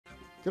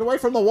Get away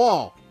from the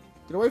wall!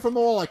 Get away from the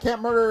wall! I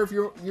can't murder if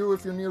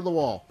you're near the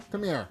wall.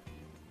 Come here.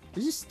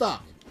 He's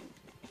stuck.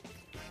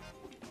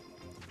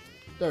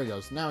 There he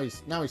goes. Now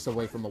he's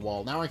away from the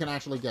wall. Now I can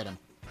actually get him.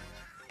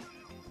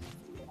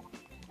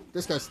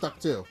 This guy's stuck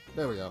too.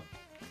 There we go.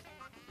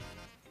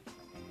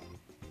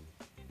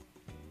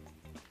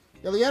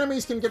 Yeah, the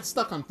enemies can get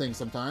stuck on things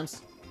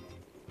sometimes.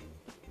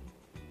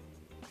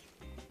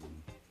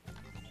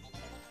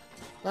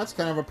 That's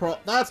kind of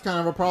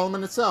a problem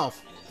in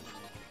itself.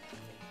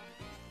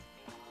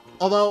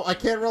 Although I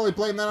can't really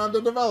blame that on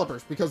the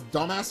developers because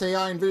dumbass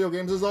AI in video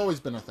games has always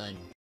been a thing.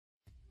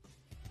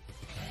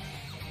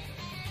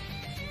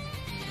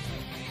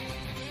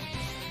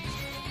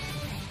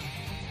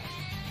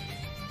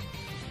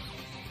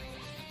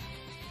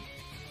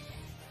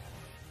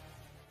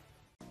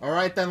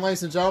 Alright then,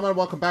 ladies and gentlemen,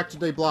 welcome back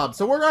to Blob.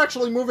 So we're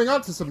actually moving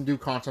on to some new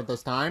content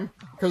this time.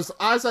 Because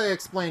as I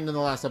explained in the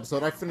last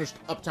episode, I finished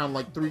Uptown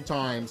like 3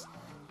 times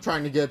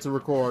trying to get it to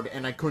record,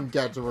 and I couldn't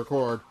get it to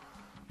record.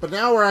 But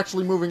now we're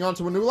actually moving on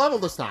to a new level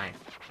this time,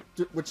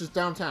 which is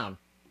downtown.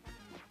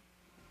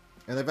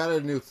 And they've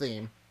added a new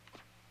theme.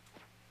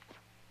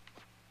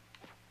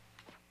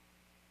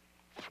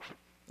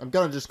 I'm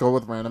gonna just go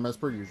with random as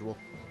per usual.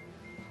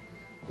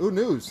 Ooh,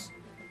 news.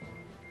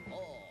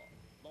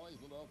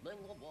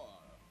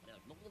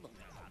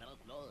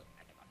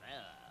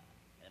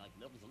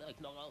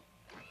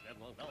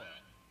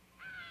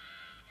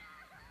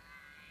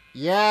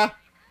 Yeah,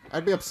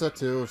 I'd be upset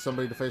too if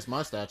somebody defaced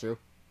my statue.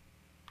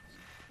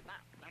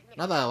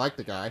 Not that I like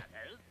the guy.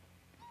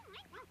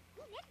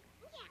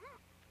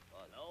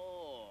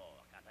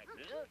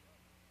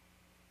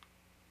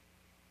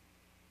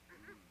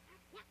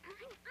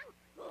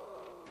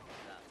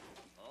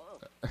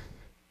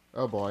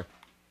 Oh boy.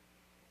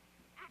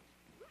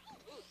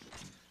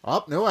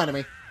 Oh, new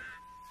enemy.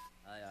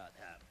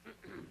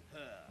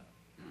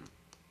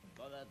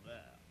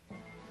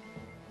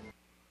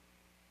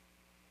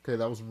 Okay,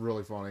 that was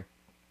really funny.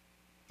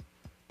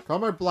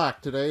 Comrade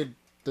Black today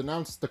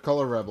denounced the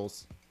Color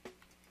Rebels.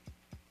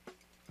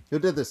 Who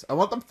did this? I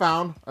want them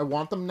found. I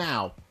want them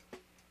now.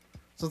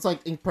 Since,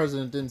 like, Ink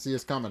President didn't see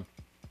us coming.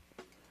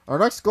 Our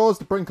next goal is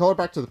to bring color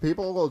back to the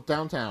people of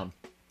downtown.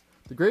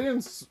 The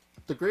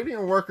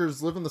gradient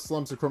workers live in the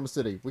slums of Chroma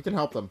City. We can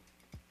help them.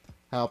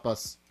 Help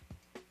us.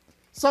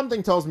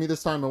 Something tells me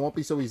this time it won't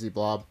be so easy,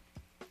 Blob.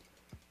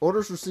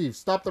 Orders received.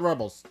 Stop the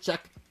rebels.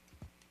 Check.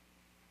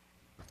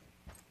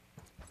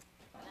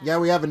 Yeah,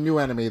 we have a new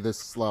enemy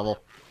this level.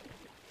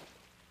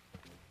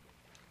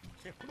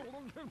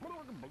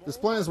 This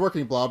plan is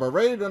working, Blob. Our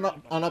raid on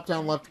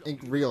Uptown left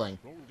Ink reeling.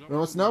 We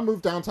must now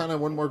move downtown and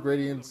win more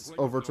gradients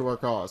over to our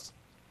cause.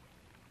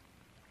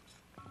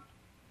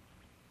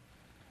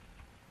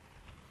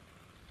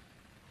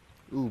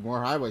 Ooh,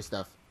 more highway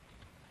stuff.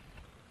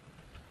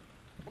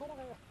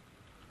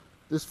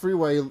 This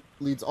freeway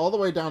leads all the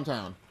way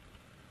downtown.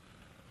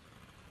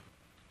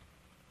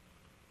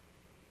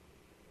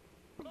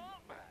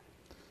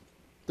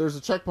 There's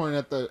a checkpoint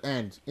at the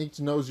end. Ink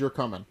knows you're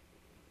coming.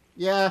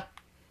 Yeah,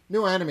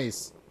 new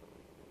enemies.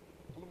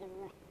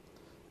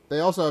 They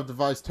also have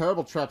devised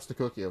terrible traps to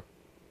cook you.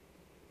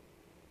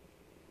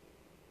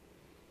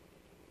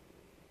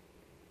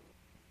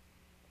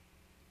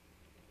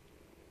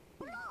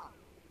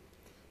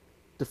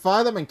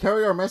 Defy them and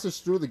carry our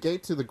message through the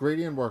gate to the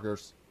gradient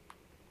workers.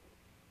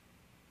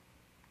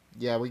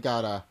 Yeah, we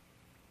got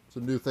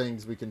some new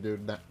things we can do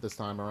this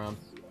time around.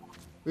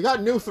 We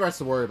got new threats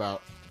to worry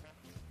about.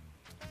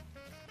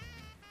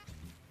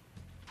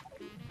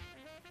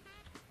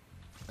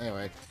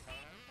 Anyway.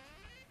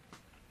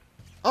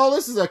 Oh,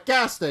 this is a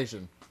gas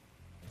station.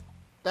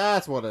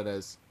 That's what it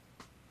is.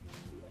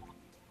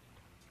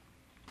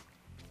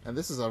 And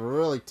this is a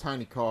really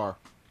tiny car.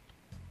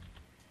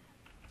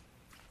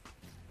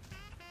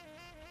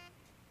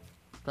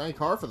 Tiny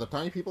car for the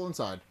tiny people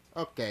inside.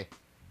 Okay.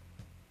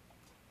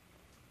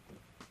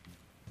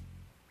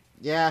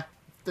 Yeah,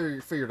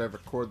 figured I'd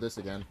record this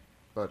again.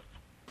 But,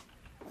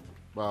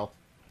 well,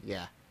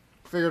 yeah.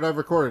 Figured I'd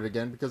record it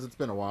again because it's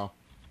been a while.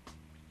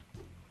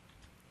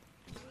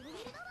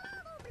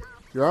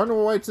 You're on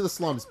your way to the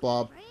slums,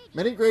 Blob.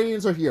 Many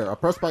gradients are here,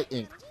 oppressed by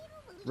Ink.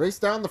 Race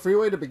down the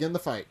freeway to begin the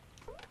fight.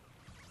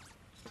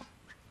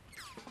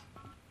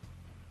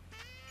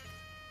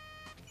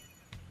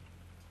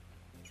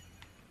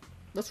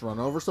 Let's run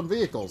over some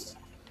vehicles.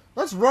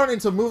 Let's run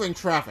into moving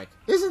traffic.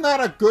 Isn't that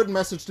a good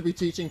message to be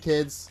teaching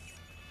kids?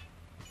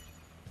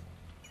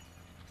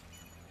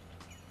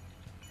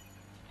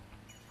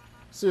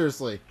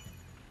 Seriously.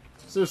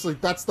 Seriously,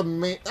 that's the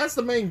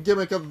main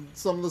gimmick of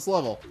some of this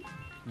level.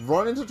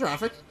 Run into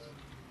traffic.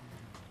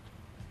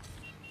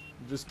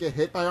 Just get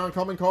hit by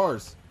oncoming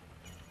cars.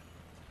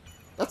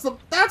 That's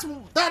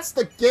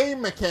the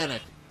game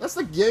mechanic. That's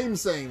the game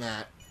saying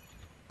that.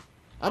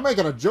 I'm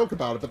making a joke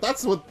about it,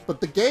 but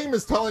the game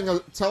is telling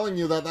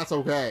you that that's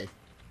okay.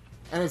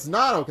 And it's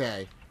not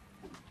okay.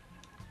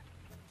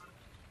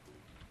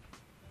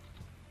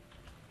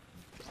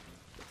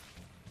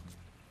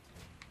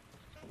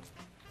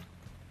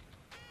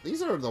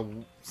 These are the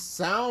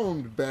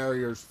sound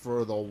barriers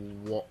for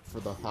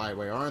the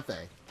highway, aren't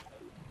they?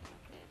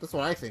 That's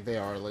what I think they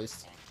are, at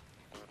least.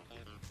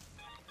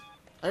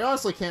 I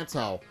honestly can't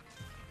tell.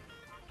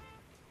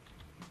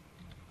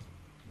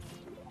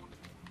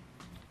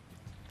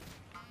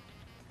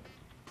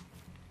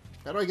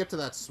 How do I get to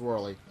that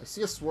swirly? I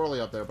see a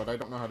swirly up there, but I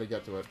don't know how to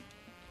get to it.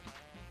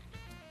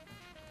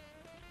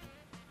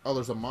 Oh,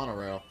 there's a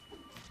monorail.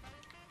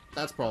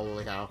 That's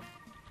probably how.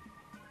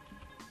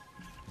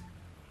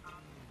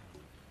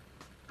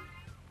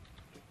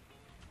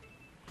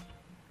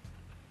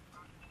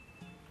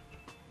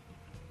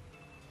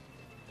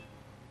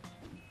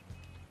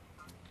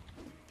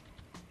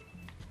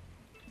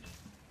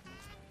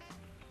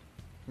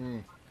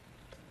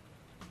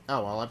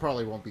 Oh, well, I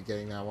probably won't be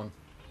getting that one.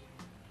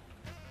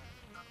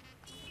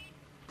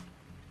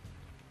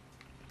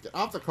 Get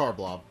off the car,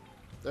 Blob.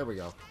 There we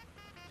go.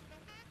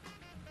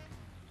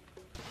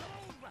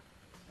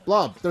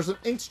 Blob, there's an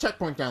inked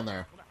checkpoint down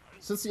there.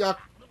 Since the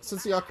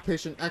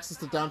occupation, access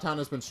to downtown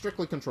has been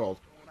strictly controlled.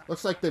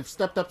 Looks like they've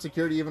stepped up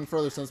security even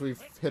further since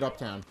we've hit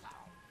uptown.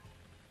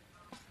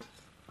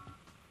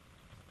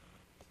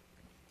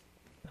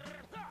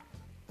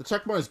 The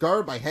checkpoint is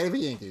guarded by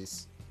heavy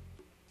Inkies.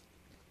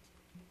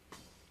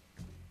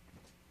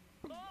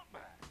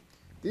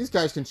 These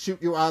guys can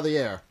shoot you out of the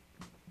air.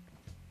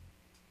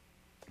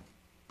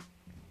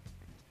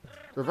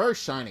 They're very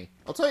shiny.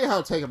 I'll tell you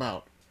how to take them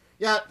out.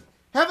 Yeah,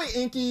 heavy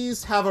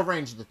Inkies have a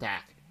ranged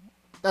attack.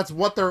 That's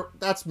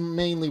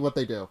mainly what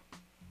they do.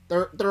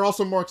 They're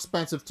also more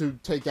expensive to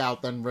take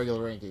out than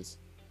regular Inkies.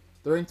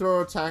 Their ink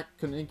thrower attack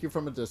can ink you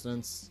from a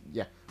distance.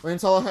 Yeah. Wait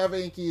until a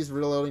heavy Inkie is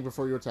reloading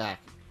before you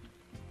attack.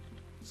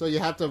 So you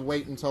have to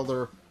wait until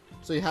they're...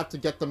 So you have to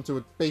get them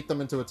to bait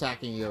them into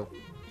attacking you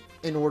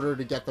in order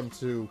to get them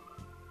to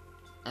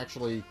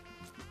actually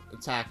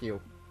attack you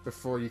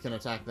before you can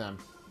attack them.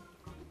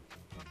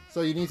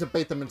 So you need to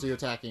bait them into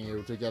attacking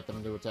you to get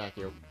them to attack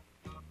you.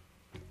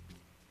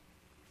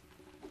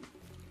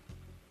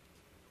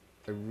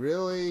 I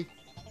really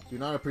do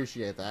not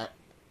appreciate that.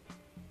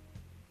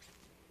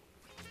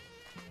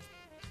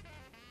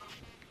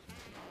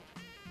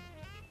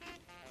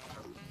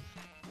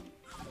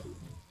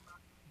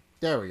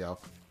 There we go.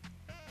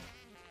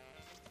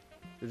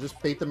 You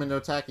just bait them into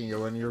attacking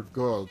you and you're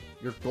good.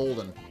 You're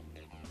golden.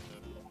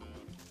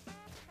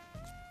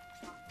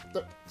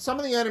 Some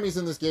of the enemies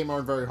in this game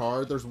aren't very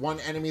hard. There's one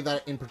enemy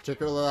that in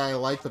particular that I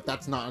like, but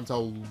that's not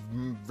until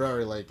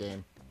very late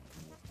game.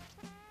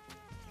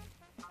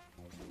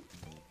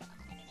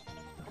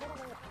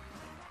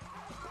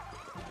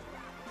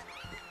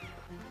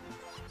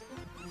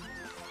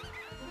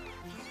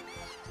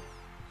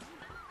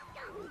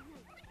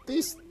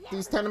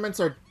 These tenements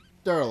are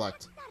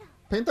derelict.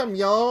 Paint them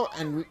yellow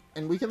and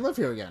we can live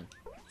here again.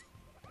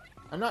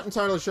 I'm not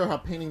entirely sure how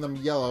painting them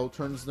yellow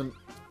turns them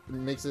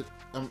makes it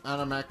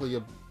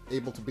automatically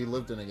able to be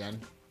lived in again.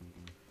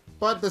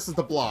 But this is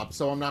the Blob,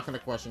 so I'm not going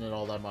to question it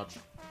all that much.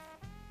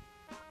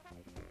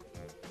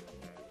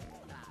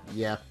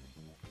 Yeah.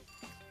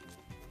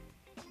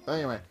 But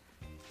anyway.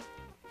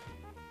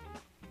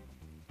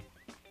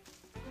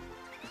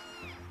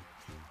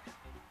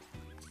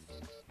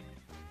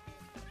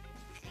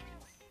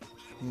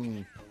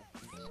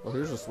 Well,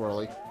 here's a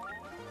swirly.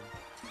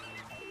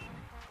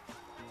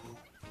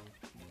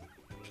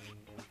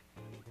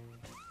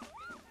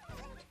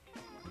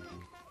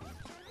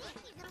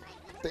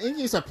 The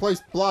Inkies have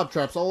placed blob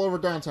traps all over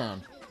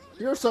downtown.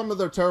 Here are some of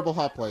their terrible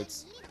hot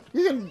plates.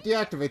 You can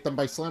deactivate them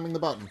by slamming the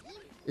button.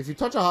 If you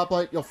touch a hot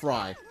plate, you'll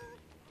fry.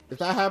 If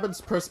that happens,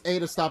 press A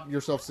to stop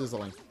yourself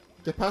sizzling.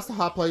 Get past the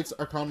hot plates,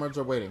 our comrades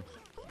are waiting.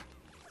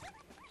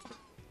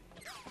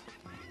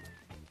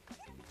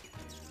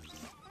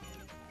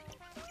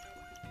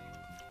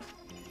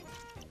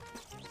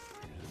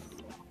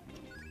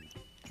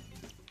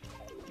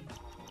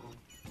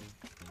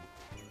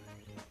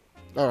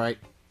 Alright.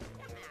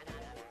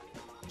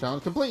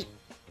 Challenge complete.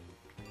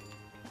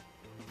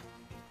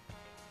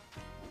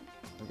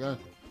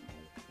 Okay.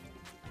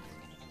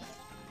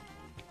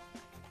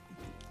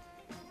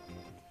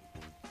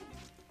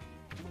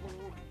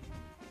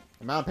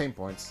 Amount of pain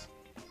points.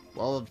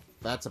 Well,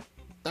 that's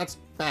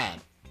bad.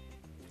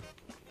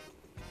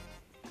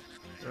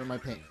 Where are my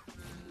paint?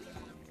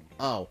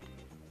 Oh.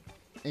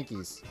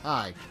 Inkies.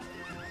 Hi.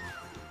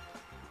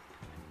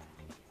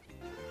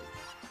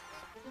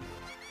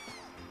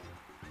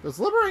 Does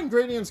liberating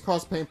gradients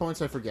cost pain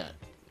points? I forget.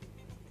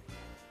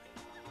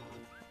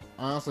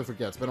 I honestly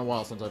forget. It's been a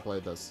while since I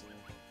played this.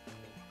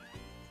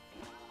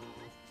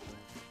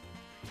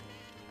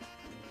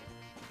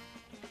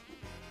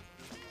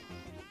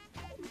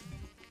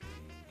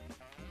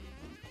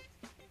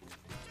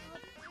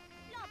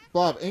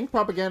 Blob, ink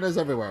propaganda is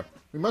everywhere.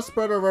 We must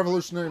spread our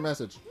revolutionary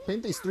message.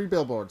 Paint these 3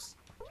 billboards.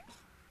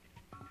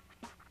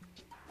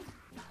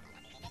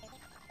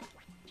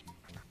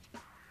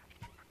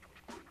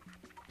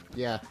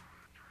 Yeah.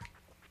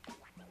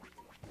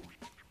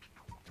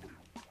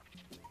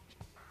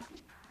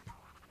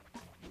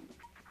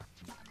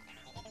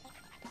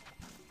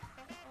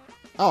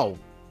 Oh.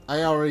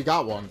 I already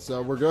got one,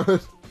 so we're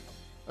good.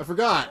 I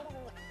forgot.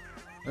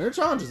 A new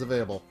challenge is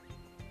available.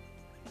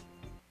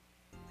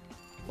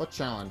 What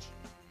challenge?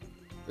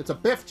 It's a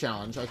Biff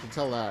challenge, I can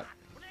tell that.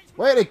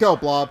 Way to go,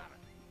 Blob.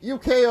 You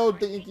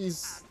KO'd the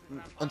Inkies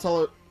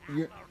until a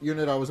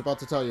unit I was about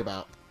to tell you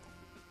about.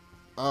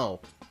 Oh.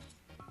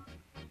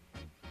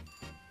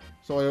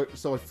 So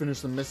I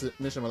finished the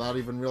mission without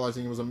even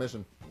realizing it was a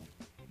mission.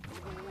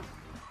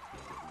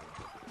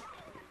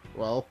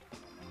 Well.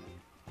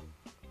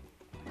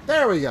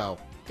 There we go.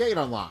 Gate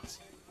unlocked.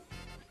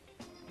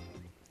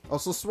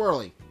 Also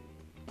Swirly.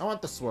 I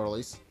want the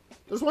Swirlies.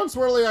 There's one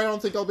Swirly I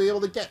don't think I'll be able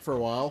to get for a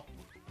while.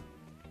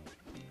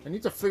 I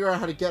need to figure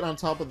out how to get on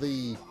top of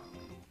the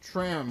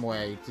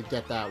tramway to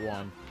get that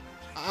one.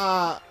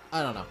 I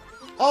don't know.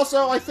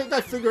 Also, I think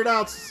I figured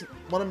out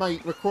one of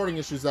my recording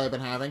issues that I've been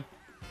having.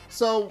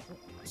 So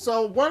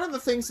one of the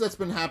things that's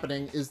been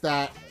happening is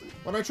that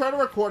when I try to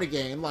record a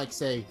game, like,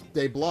 say,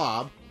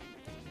 Blob,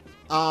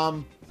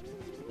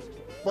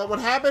 what would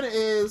happen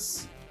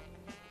is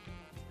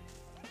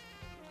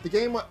the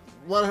game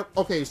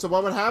okay, so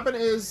what would happen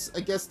is,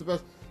 I guess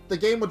the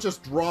game would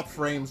just drop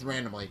frames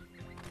randomly.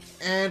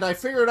 And I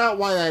figured out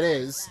why that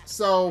is.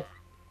 So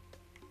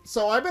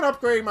I've been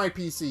upgrading my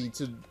PC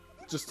to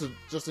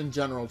just in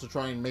general to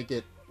try and make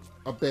it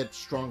a bit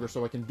stronger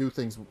so I can do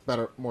things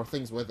better, more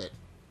things with it.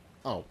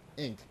 Oh,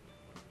 ink.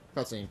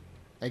 Cutscene.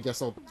 I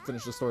guess I'll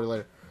finish the story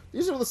later.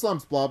 These are the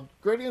slums, Blob.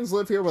 Gradians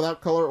live here without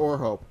color or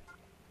hope.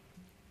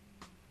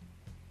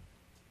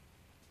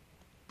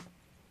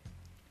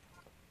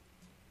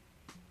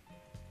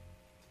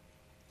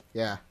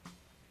 Yeah.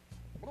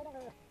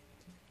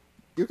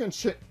 You can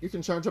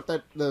charge up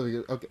that.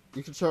 Okay,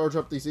 you can charge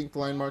up these ink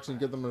line marks and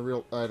give them a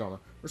real. I don't know.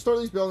 Restore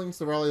these buildings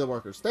to rally the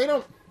workers. They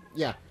don't.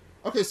 Yeah.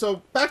 Okay,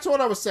 so back to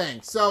what I was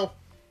saying. So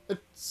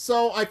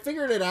I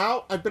figured it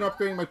out. I've been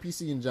upgrading my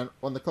PC in general.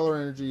 When the color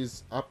energy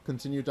is up,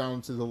 continue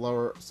down to the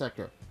lower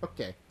sector.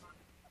 Okay.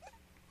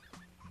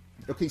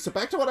 Okay, so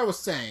back to what I was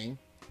saying.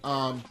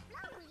 Blob,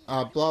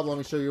 let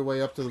me show you a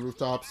way up to the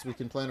rooftops. We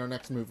can plan our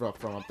next move up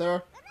from up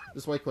there.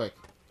 This way, quick.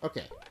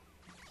 Okay.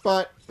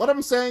 But what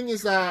I'm saying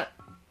is that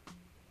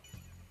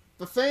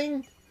the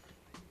thing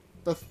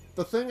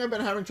I've been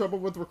having trouble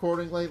with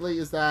recording lately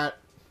is that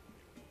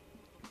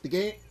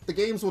the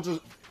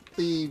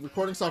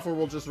recording software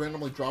will just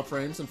randomly drop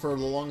frames, and for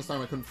the longest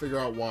time I couldn't figure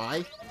out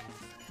why.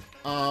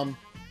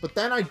 But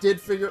then I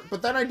did figure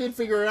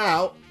it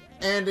out,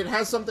 and it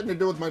has something to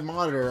do with my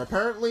monitor.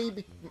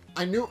 Apparently,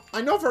 I know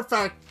for a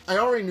fact, I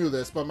already knew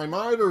this, but my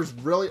monitor is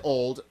really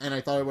old, and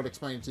I thought I would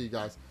explain it to you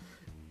guys.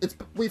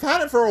 We've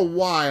had it for a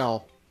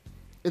while.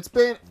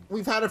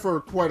 We've had it for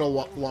quite a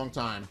long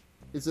time.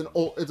 It's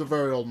a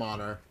very old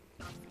monitor.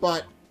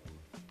 But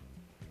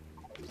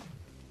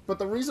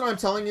the reason I'm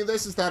telling you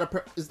this is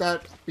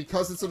that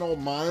because it's an old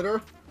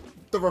monitor,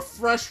 the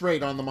refresh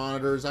rate on the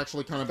monitor is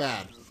actually kind of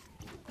bad.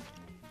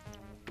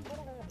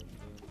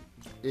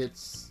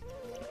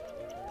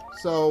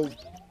 So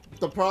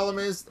the problem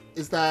is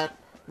that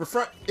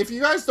if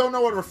you guys don't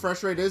know what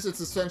refresh rate is,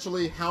 it's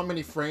essentially how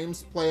many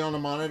frames play on a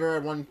monitor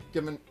at one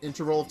given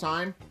interval of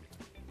time.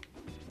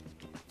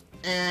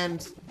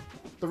 And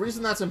the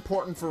reason that's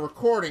important for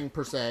recording,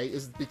 per se,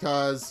 is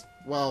because,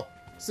 well,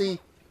 see,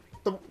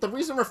 the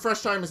reason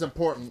refresh time is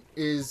important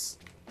is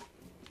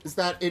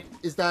that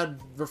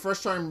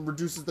refresh time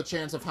reduces the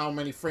chance of how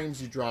many frames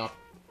you drop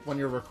when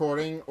you're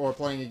recording or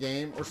playing a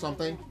game or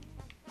something.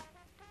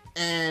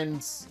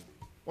 And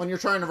when you're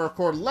trying to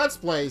record Let's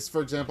Plays,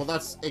 for example,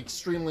 that's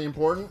extremely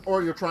important.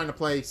 Or you're trying to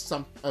play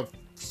a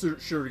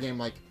shooter game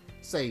like,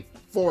 say,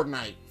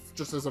 Fortnite,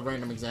 just as a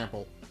random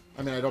example.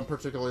 I mean, I don't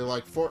particularly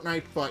like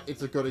Fortnite, but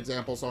it's a good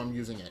example, so I'm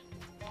using it.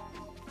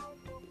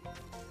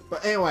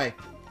 But anyway,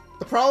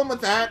 the problem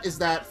with that is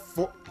that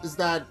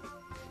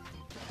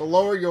the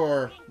lower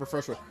your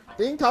refresh rate.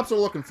 The ink cops are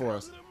looking for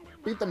us.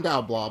 Beat them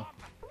down, Blob.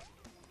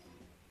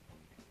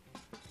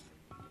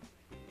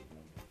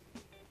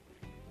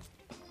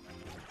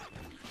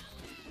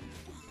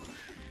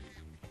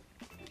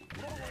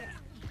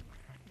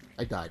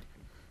 I died.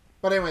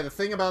 But anyway, the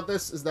thing about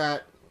this is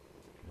that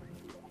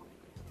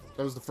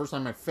was the first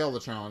time I failed the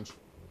challenge,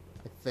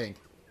 I think.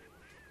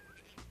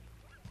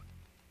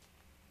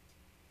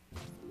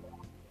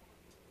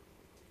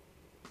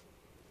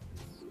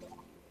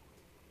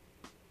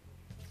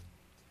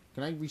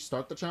 Can I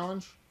restart the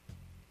challenge?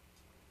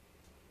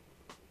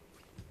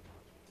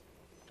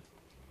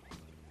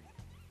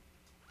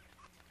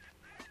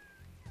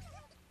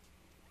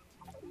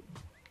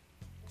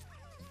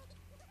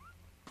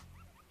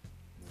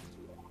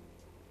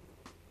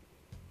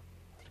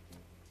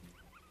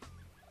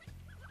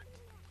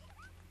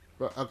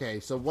 Okay,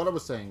 so what I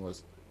was saying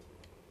was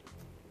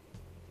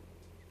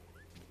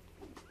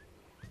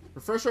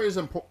refresh rate is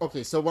important.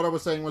 Okay, so what I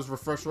was saying was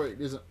refresh rate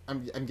isn't.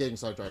 I'm getting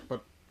sidetracked,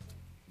 but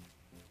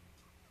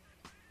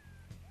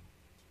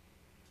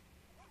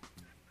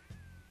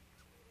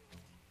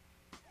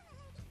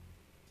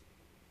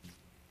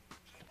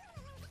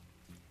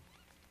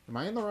am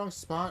I in the wrong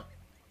spot?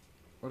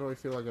 Or do I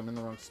feel like I'm in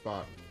the wrong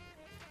spot?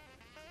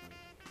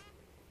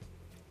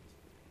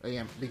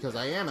 Because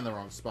I am in the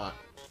wrong spot.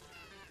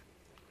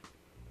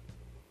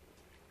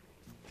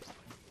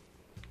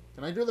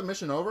 Can I do the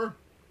mission over?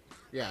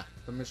 Yeah,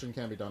 the mission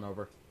can be done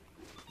over.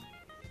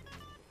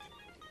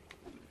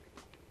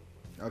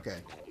 Okay.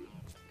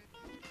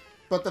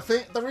 But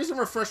the reason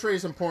refresh rate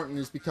is important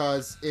is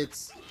because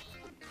it's...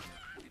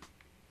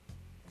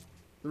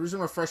 The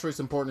reason refresh rate is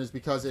important is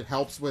because it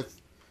helps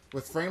with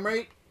frame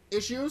rate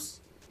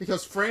issues.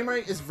 Because frame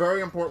rate is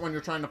very important when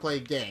you're trying to play a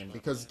game.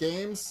 Because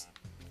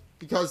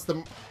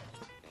the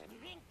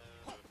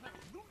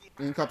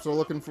Green Cups are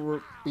looking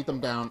for... Beat them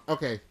down.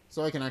 Okay,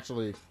 so I can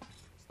actually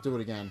do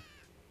it again.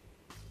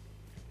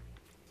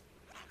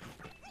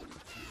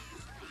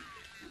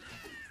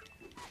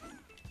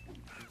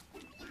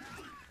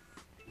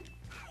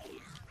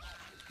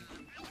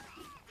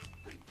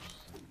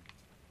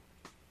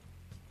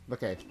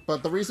 Okay,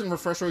 but the reason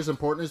refresh rate is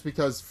important is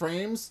because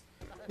frames...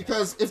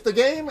 Because if the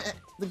game...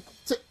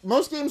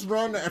 most games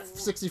run at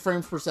 60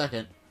 frames per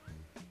second.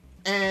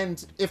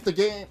 And if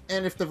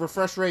the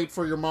refresh rate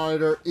for your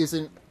monitor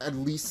isn't at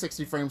least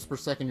 60 frames per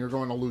second, you're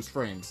going to lose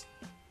frames.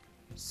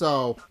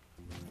 So...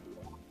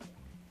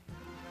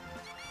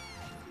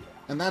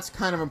 And that's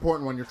kind of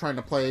important when you're trying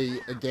to play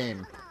a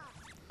game.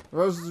 The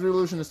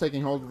resolution is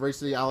taking hold. Race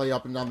the alley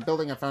up and down the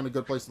building. I found a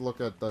good place to look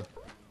at the...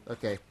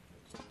 Okay.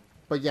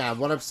 But yeah,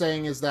 what I'm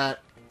saying is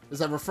that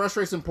refresh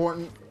rate's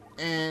important,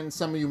 and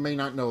some of you may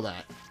not know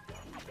that.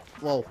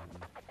 Well,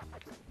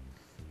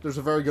 there's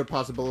a very good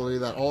possibility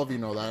that all of you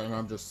know that, and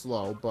I'm just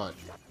slow, but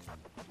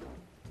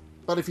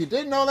if you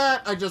didn't know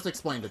that, I just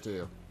explained it to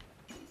you.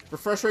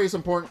 Refresh rate is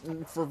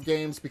important for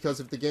games because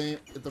if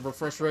the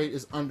refresh rate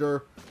is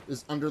under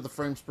the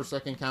frames per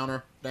second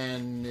counter,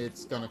 then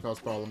it's gonna cause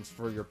problems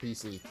for your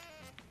PC.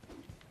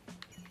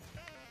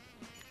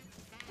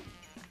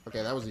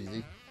 Okay, that was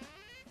easy.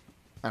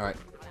 Alright.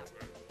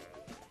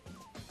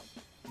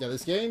 Yeah,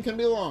 this game can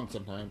be long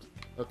sometimes.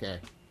 Okay.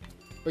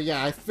 But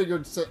yeah, I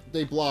figured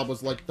Blob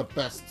was like the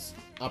best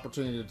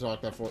opportunity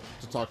to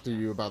talk to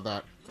you about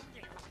that.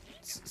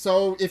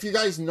 So, if you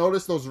guys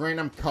notice those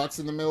random cuts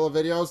in the middle of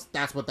videos,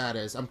 that's what that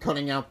is. I'm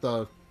cutting out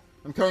the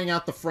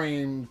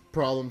frame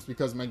problems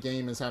because my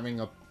game is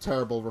having a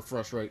terrible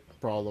refresh rate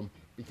problem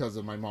because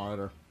of my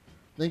monitor.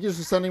 Thank you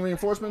for sending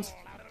reinforcements.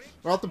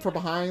 Route them from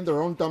behind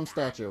their own dumb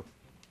statue.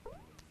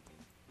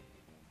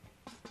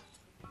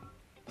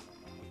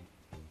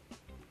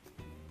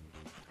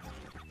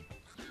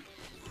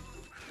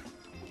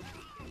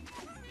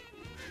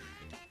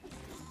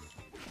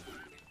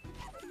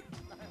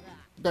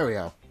 There we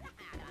go.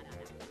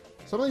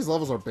 Some of these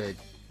levels are big.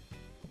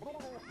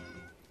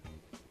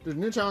 There's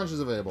new challenges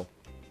available.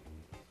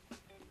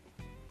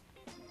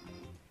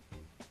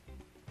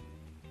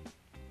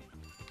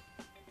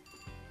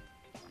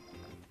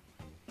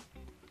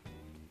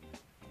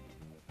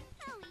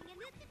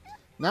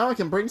 Now I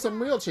can bring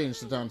some real change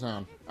to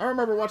downtown. I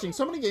remember watching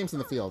so many games in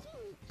the field.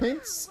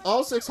 Paint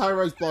all 6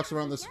 high-rise blocks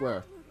around the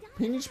square.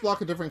 Paint each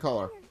block a different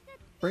color.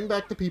 Bring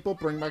back the people,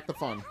 bring back the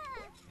fun.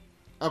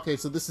 Okay,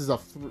 so this is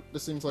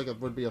this seems like it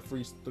would be a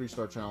free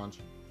 3-star challenge.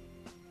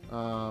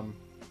 Well,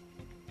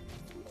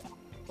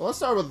 let's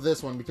start with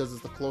this one because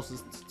it's the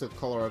closest to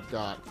color I've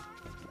got.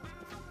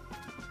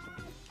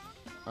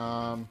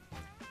 Oh,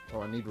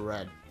 I need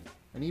red.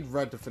 I need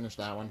red to finish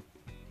that one.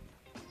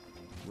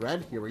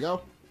 Red, here we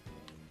go.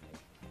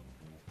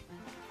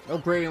 No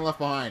gradient left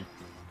behind.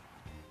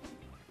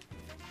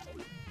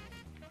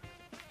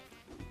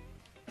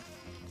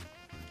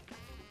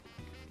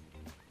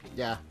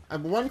 Yeah,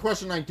 one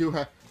question I do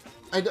have...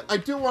 I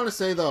do want to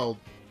say, though,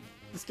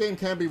 this game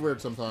can be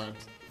weird sometimes.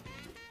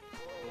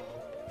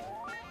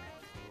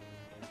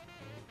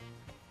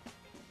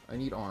 I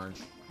need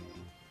orange.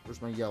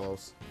 Where's my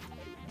yellows?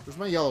 Where's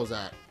my yellows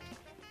at?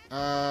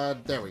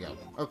 There we go.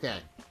 Okay.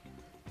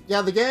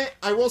 Yeah, the game,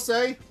 I will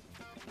say,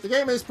 the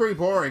game is pretty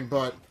boring,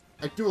 but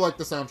I do like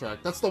the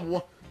soundtrack. That's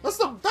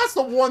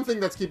the one thing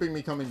that's keeping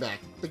me coming back.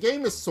 The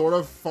game is sort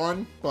of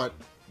fun, but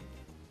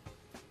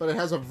it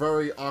has a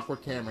very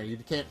awkward camera. You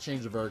can't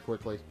change it very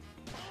quickly.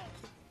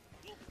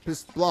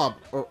 This Blob.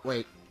 Oh,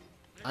 wait.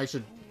 I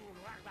should...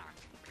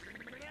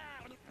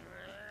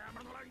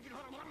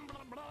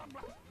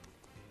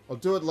 I'll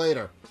do it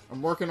later.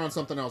 I'm working on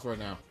something else right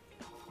now.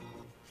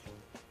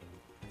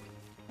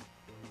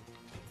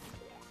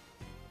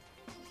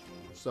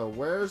 So,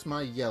 where's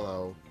my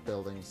yellow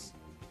buildings?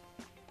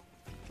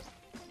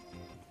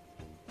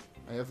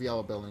 I have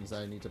yellow buildings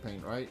that I need to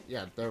paint, right?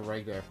 Yeah, they're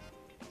right there.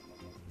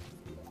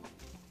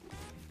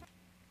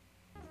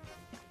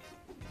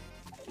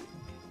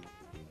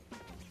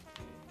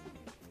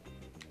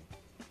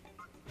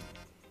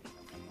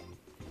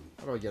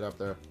 How do I get up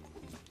there?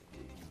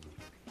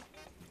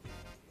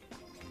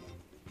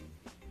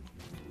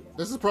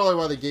 This is probably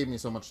why they gave me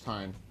so much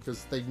time,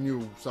 because they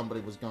knew somebody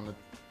was gonna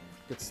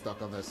get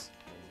stuck on this.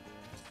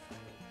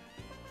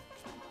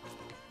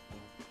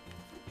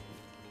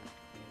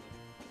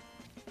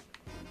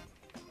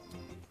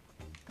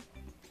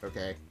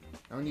 Okay.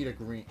 Now I need a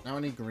green. Now I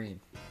need green.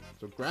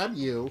 So grab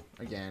you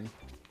again.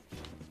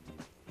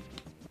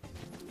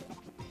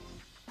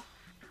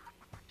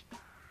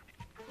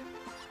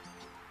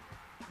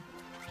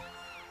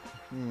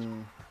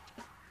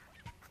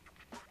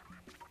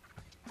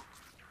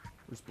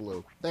 Where's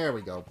blue? There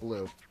we go,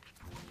 blue.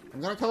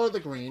 I'm gonna color the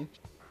green.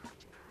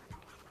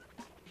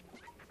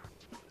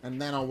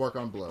 And then I'll work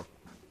on blue.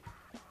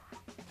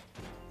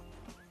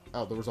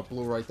 Oh, there was a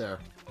blue right there.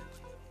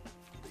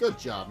 Good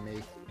job,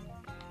 me.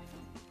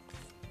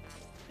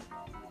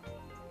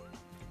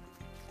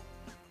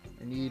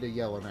 I need a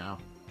yellow now.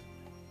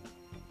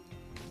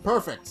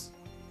 Perfect!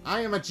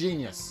 I am a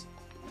genius.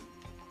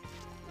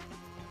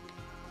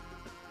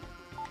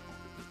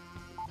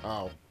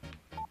 Oh.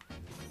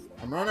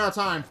 I'm running out of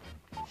time.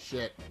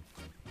 Shit.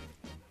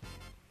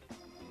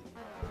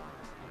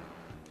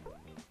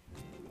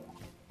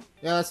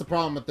 Yeah, that's the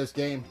problem with this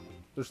game.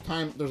 There's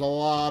a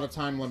lot of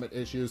time limit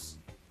issues.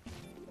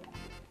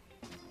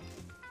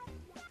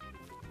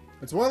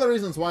 It's one of the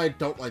reasons why I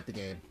don't like the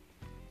game.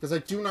 Because I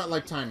do not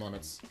like time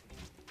limits.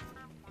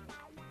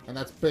 And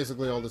that's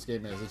basically all this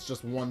game is. It's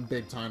just one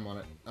big time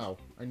limit. Oh,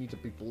 I need to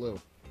be blue.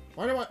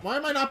 Why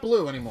am I not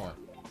blue anymore?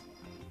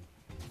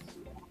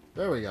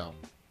 There we go.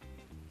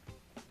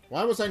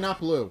 Why was I not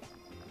blue?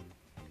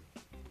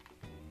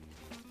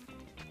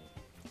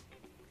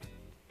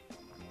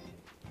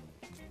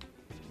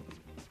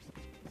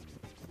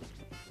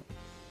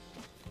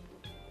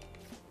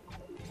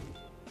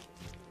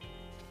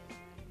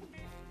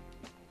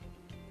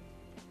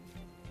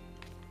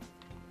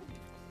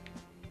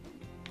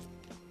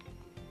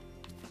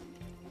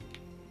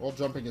 Wall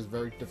jumping is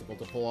very difficult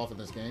to pull off in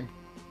this game.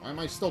 Why am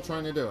I still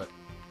trying to do it?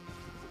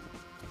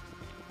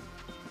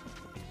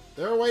 Is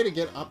there a way to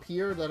get up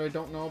here that I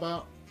don't know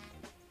about?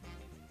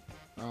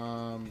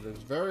 There's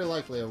very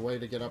likely a way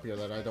to get up here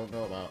that I don't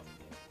know about.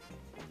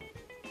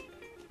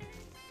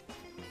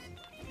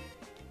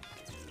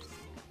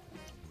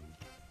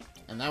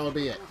 And that would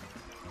be it.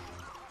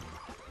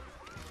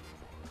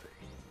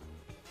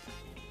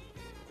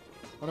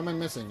 What am I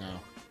missing now?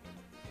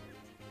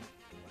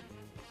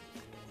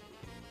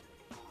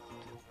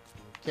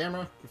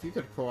 Camera, if you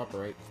could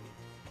cooperate.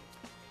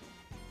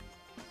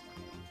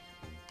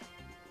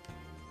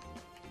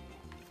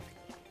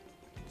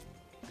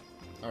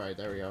 Alright,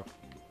 there we go.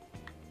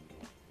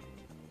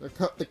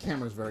 The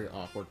camera's very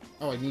awkward.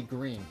 Oh, I need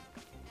green.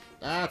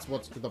 That's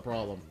what's the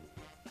problem.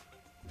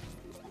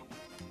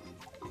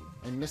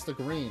 I missed the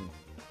green.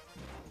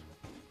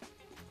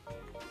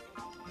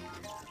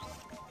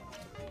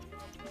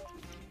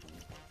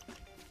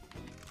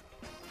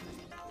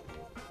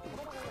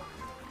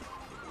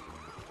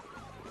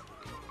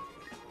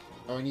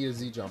 Oh, I need a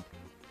Z jump.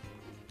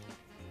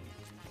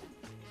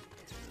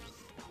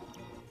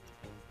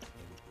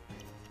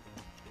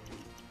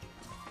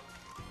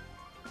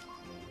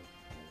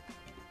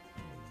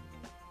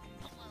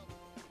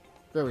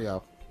 There we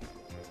go.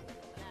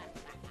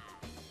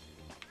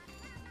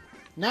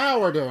 Now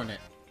we're doing it!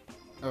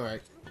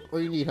 Alright. What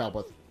do you need help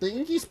with? The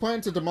Inkies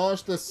plan to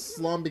demolish this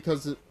slum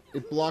because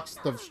it blocks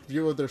the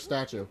view of their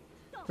statue.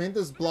 Paint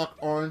this block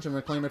orange and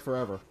reclaim it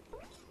forever.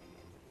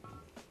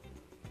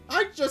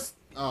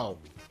 Oh.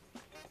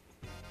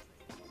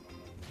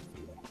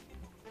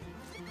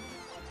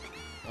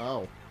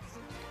 Oh.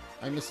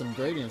 I missed some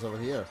gradients over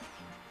here.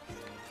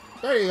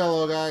 There you go,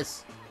 little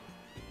guys.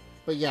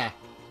 But yeah.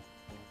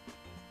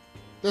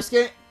 This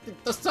game,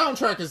 the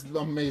soundtrack is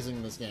amazing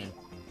in this game.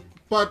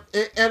 But,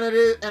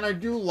 and I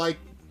do like,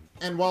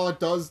 and while it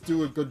does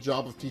do a good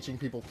job of teaching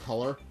people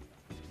color,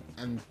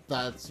 and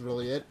that's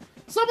really it,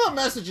 some of the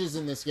messages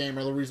in this game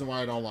are the reason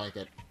why I don't like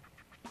it.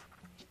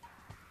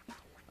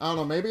 I don't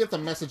know, maybe if the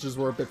messages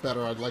were a bit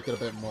better, I'd like it a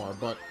bit more,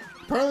 but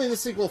apparently the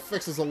sequel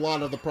fixes a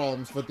lot of the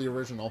problems with the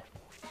original.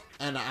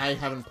 And I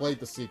haven't played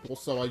the sequel,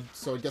 so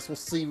I guess we'll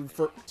see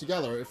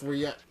together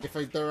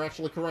if they're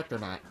actually correct or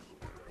not.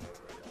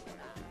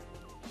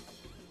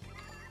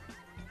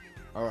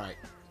 Alright.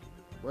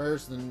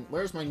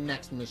 Where's my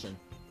next mission?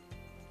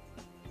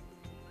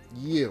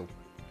 You.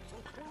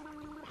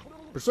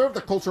 Preserve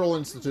the cultural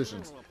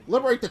institutions.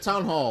 Liberate the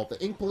town hall,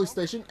 the Ink police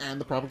station, and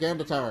the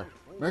propaganda tower.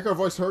 Make our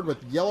voice heard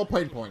with yellow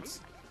paint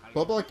points.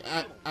 Public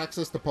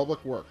access to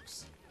public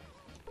works.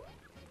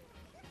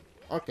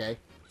 Okay.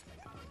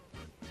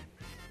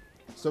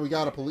 So we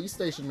got a police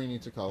station we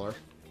need to color.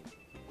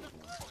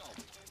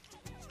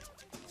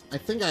 I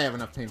think I have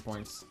enough paint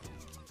points.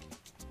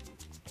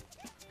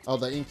 Oh,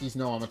 the Inkies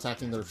know I'm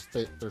attacking their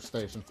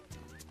station.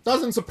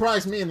 Doesn't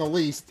surprise me in the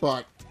least,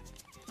 but...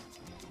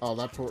 Oh,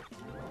 that poor...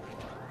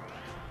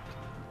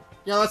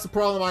 Yeah, that's the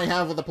problem I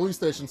have with the police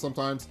station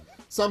sometimes.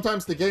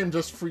 Sometimes the game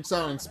just freaks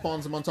out and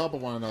spawns them on top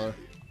of one another.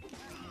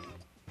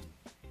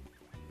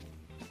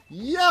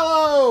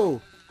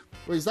 Yellow!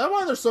 Wait, is that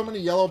why there's so many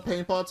yellow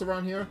paint pots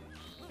around here?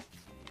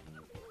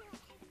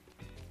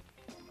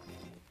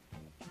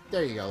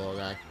 There you go, little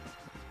guy.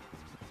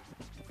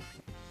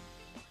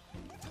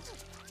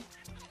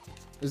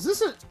 Is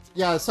this a...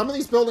 Yeah, some of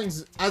these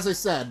buildings, as I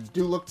said,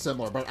 do look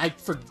similar, but I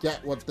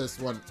forget what this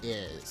one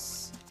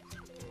is.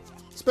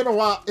 It's been a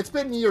while. It's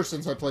been years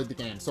since I played the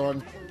game, so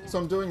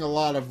I'm doing a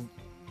lot of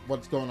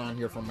what's going on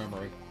here from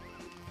memory.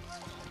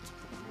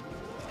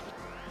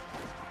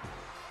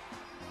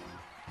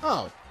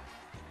 Oh.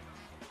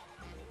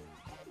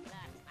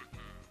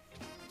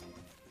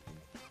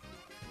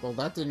 Well,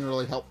 that didn't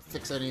really help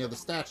fix any of the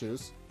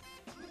statues.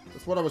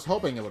 That's what I was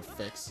hoping it would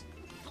fix.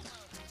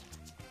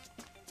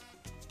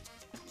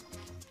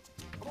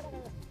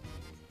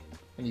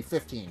 I need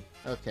 15.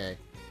 Okay.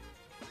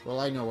 Well,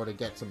 I know where to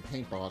get some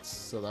paint bots,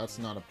 so that's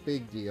not a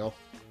big deal.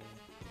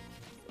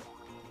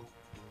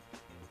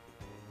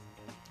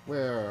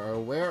 Where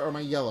are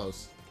my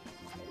yellows?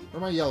 Where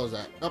are my yellows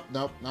at? Oh,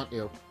 nope, not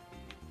you.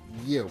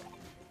 You.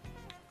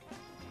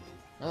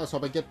 Now let's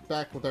hope I get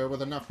back there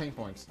with enough paint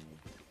points.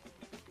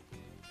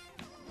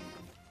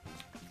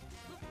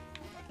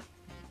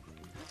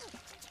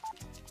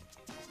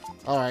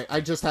 Alright, I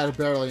had just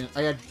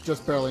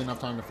barely enough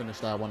time to finish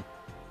that one.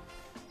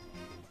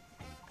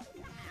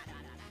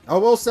 I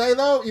will say,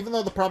 though, even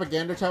though the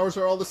propaganda towers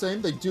are all the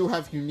same, they do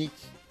have unique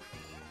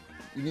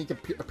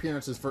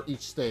appearances for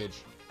each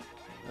stage.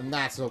 And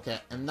that's okay.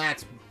 And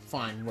that's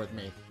fine with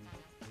me.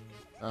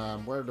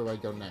 Where do I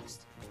go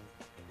next?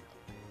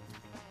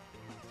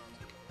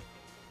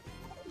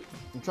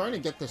 I'm trying to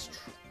get this...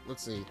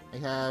 Let's see. I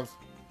have...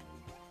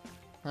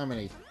 How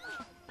many?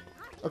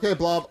 Okay,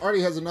 Blob.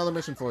 Artie has another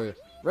mission for you.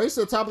 Race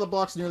to the top of the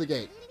blocks near the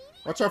gate.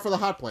 Watch out for the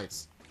hot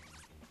plates.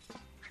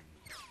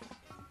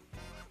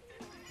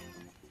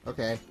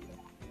 Okay.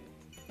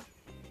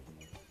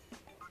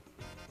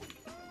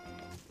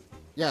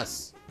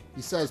 Yes.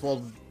 He says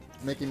while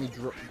making me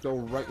go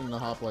right in the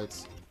hot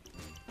plates.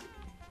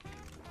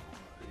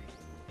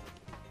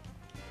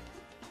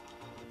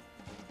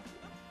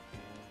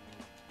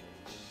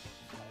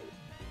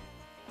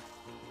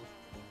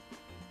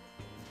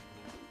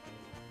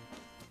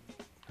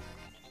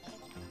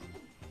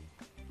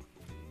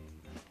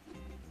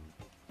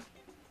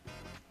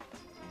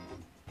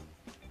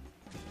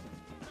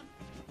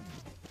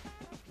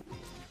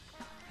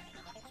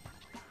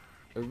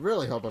 I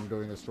really hope I'm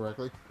doing this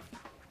correctly.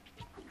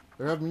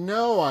 I have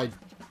no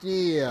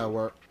idea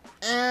where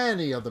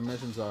any of the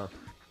missions are.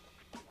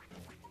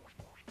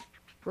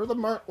 Where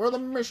are the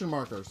mission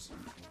markers?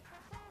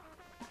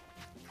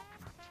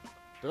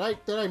 Did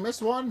I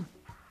miss one?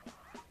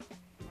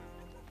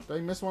 Did I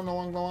miss one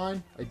along the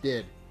line? I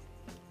did.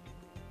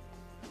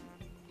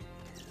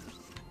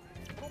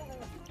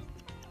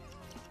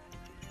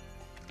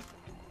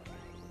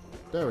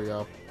 There we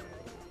go.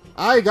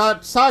 I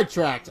got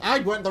sidetracked. I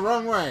went the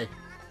wrong way.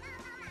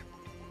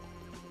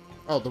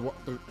 Oh,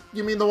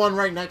 you mean the one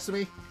right next to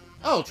me?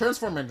 Oh,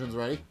 transform engine's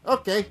ready.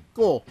 Okay,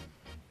 cool.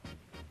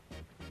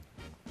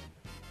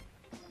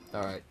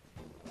 Alright.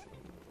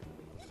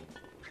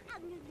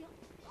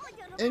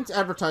 Inked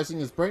advertising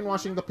is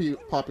brainwashing the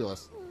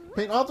populace.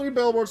 Paint all 3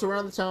 billboards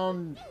around the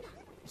town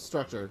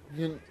structure.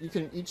 You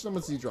can each them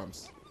with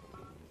Z-drums.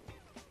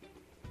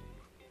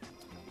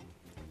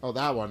 Oh,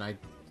 that one I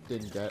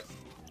didn't get.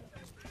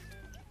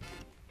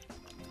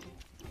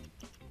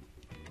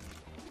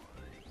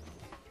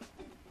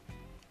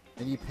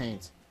 I need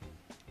paint.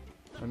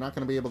 I'm not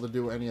going to be able to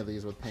do any of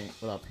these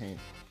without paint.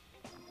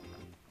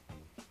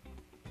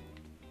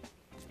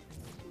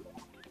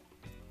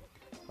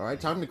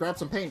 Alright, time to grab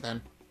some paint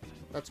then.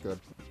 That's good.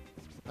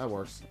 That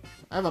works.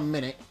 I have a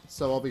minute,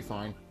 so I'll be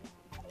fine.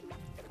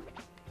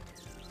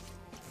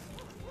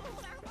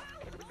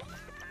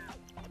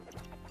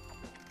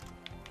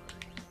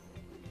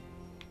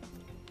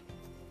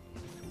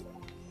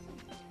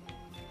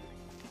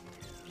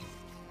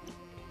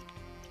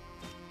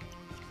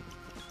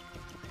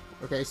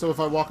 Okay, so if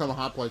I walk on the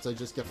hot plates, I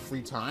just get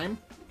free time?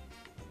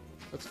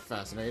 That's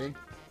fascinating.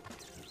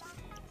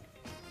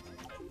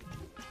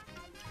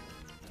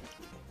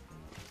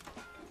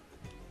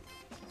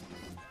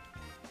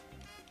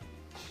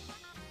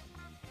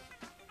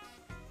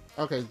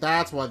 Okay,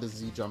 that's why the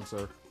Z jumps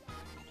are...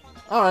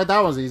 Alright,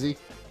 that was easy.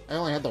 I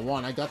only had the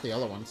one. I got the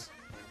other ones.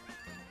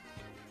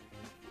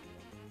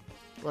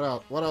 What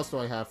else? What else do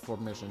I have for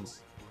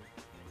missions?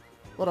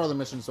 What other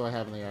missions do I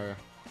have in the area?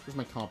 Where's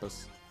my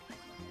compass?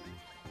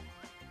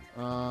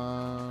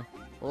 Well,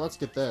 let's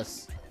get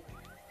this.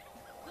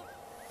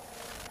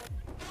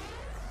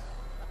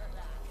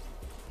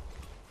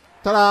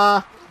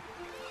 Ta-da!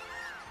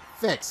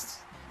 Fixed.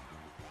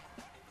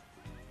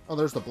 Oh,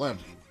 there's the blimp.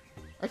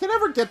 I can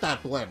never get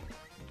that blimp.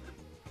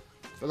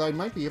 But I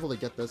might be able to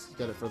get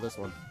it for this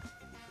one.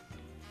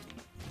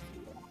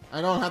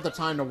 I don't have the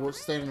time to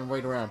stand and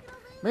wait around.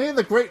 Many of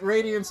the great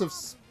radiance of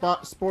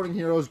sporting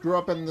heroes grew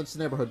up in this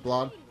neighborhood,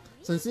 Blob.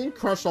 Since being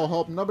crushed all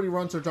hope, nobody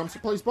runs or jumps or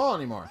plays ball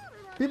anymore.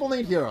 People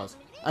need heroes.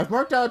 I've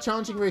marked out a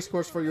challenging race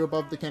course for you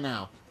above the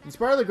canal.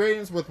 Inspire the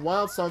gradients with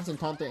wild suns and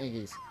taunt the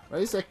Iggies.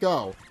 Ready, set,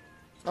 go.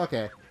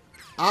 Okay.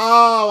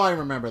 Oh, I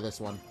remember this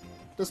one.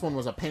 This one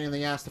was a pain in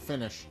the ass to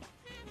finish.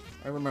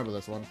 I remember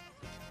this one.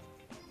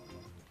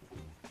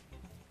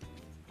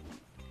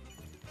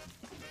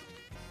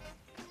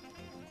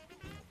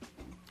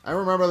 I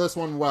remember this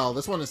one well.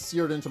 This one is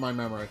seared into my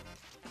memory.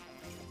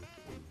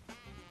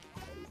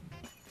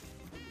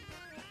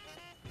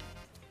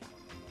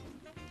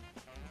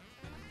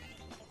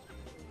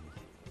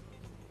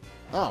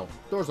 Oh,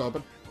 door's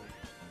open.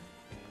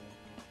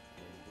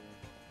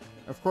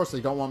 Of course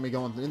they don't want me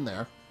going in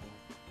there.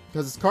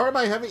 Because it's guarded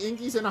by heavy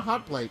inkies and a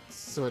hot plate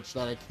switch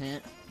that I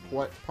can't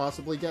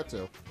possibly get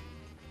to.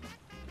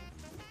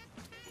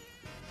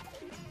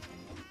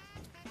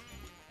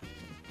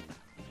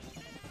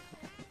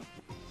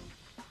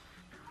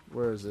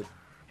 Where is it?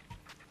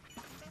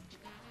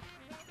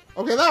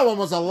 Okay, that one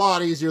was a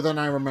lot easier than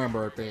I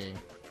remember it being.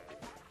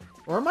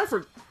 Or am I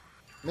for...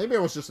 Maybe I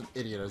was just an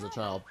idiot as a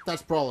child.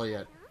 That's probably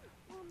it.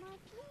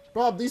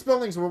 Bob, these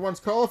buildings were once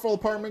colorful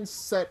apartments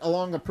set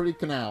along a pretty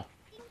canal.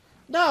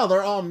 Now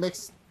they're all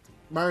mixed,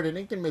 mired in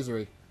ink and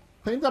misery.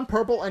 Paint them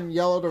purple and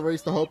yellow to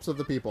raise the hopes of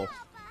the people.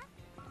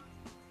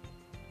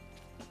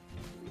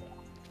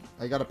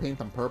 I gotta paint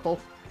them purple?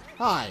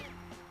 Hi!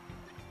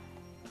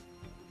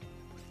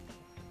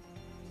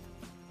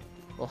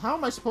 Well, how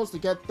am I supposed to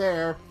get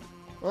there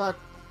without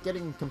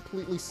getting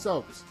completely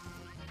soaked?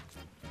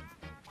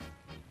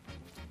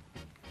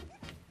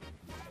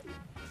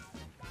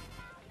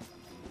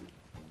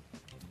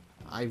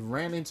 I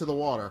ran into the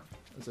water,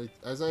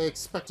 as I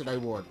expected I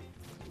would.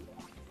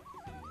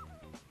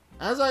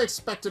 As I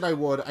expected I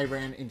would, I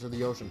ran into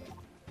the ocean.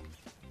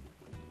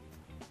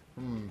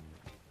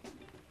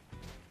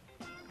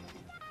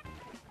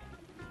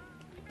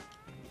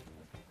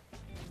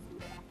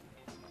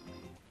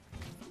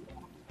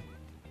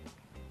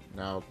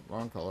 No,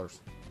 wrong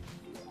colors.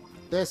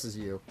 This is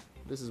you.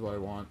 This is what I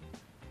want.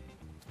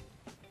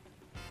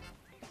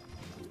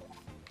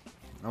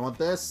 I want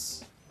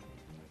this.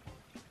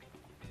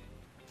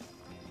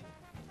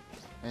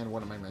 And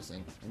what am I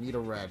missing? I need a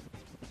red.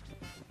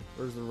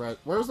 Where's the red?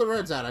 Where's the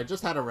reds at? I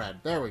just had a red.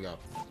 There we go.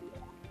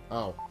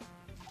 Oh.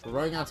 We're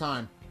running out of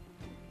time.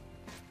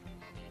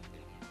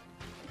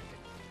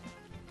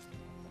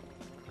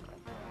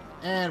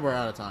 And we're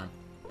out of time.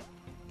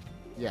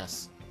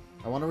 Yes.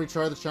 I want to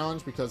retry the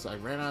challenge because I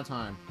ran out of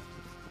time.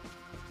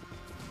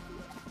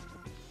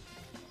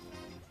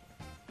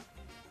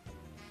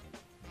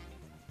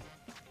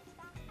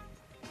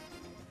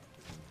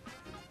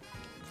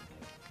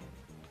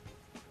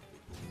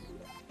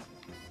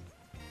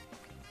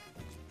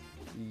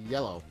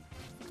 Yellow.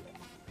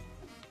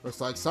 Looks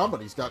like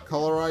somebody's got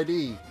color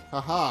ID.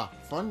 Haha.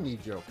 Funny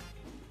joke.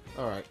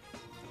 Alright.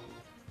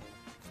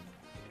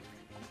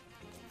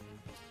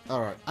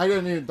 Alright. I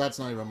didn't even... That's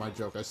not even my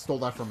joke. I stole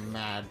that from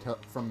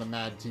from the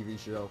Mad TV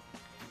show.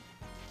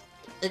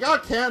 It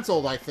got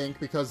cancelled, I think,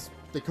 because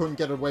they couldn't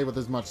get away with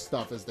as much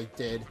stuff as they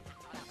did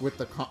with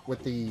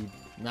the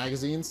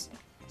magazines.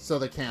 So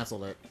they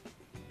canceled it.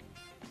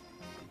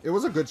 It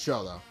was a good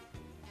show, though.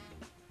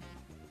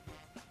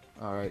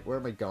 Alright, where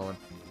am I going?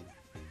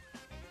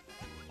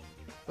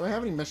 Do I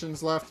have any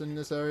missions left in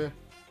this area?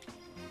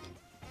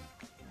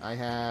 I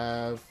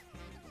have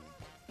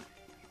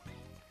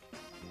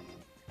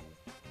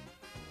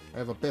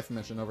a Biff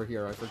mission over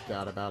here. I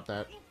forgot about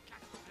that.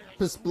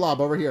 Piss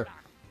Blob, over here.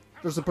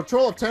 There's a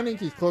patrol of 10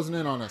 Inkies closing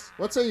in on us.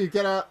 Let's say you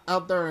get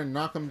out there and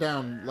knock them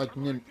down like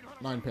 9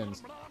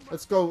 pins.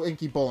 Let's go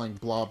Inky bowling,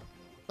 Blob.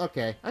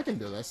 Okay, I can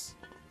do this.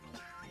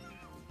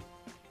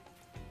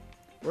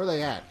 Where are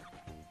they at?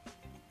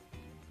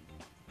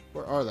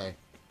 Where are they?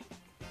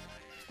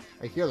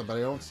 I hear them, but I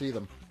don't see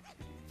them.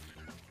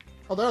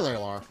 Oh, there they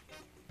are.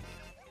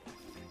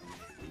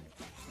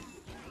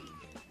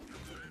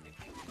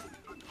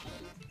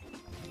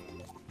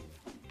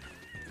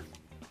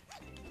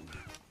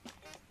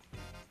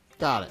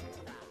 Got it.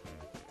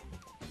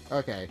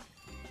 Okay.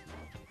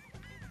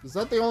 Is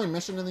that the only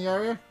mission in the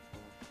area?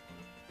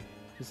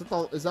 Is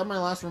that my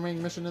last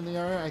remaining mission in the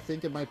area? I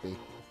think it might be.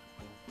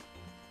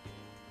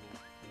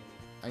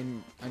 I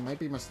might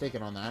be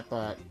mistaken on that,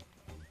 but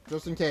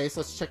just in case,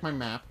 let's check my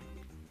map.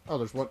 Oh,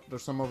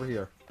 there's some over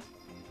here.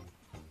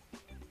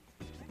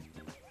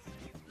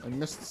 I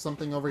missed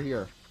something over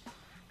here.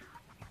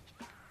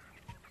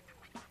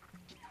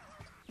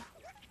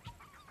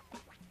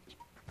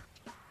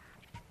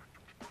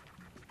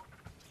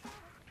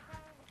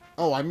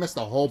 Oh, I missed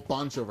a whole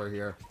bunch over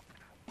here.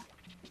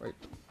 Wait.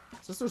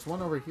 It says there's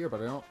one over here,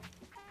 but I don't...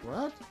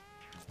 What?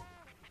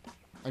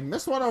 I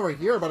missed one over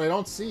here, but I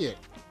don't see it.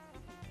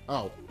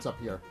 Oh, it's up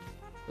here.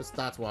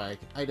 That's why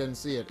I didn't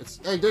see it.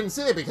 I didn't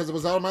see it because it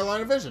was out of my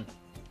line of vision.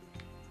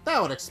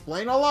 That would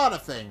explain a lot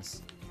of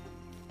things.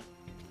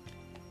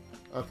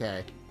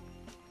 Okay.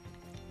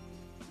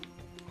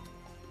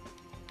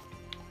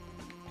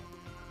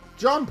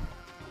 Jump!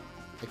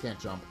 I can't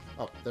jump.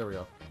 Oh, there we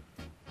go.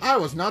 I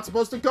was not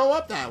supposed to go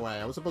up that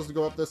way. I was supposed to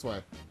go up this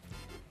way.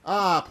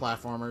 Ah,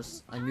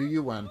 platformers. I knew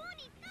you when.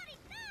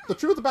 The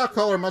truth about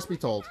color must be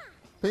told.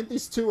 Paint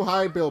these 2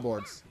 high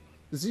billboards.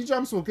 The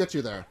Z-jumps will get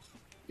you there.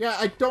 Yeah,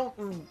 I don't...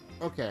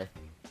 Okay.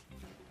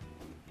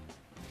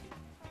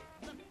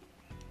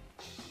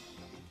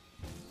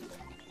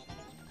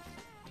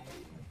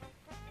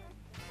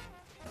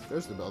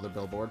 There's the other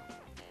billboard.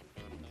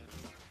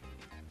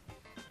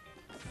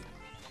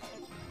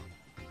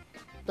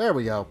 There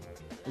we go.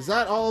 Is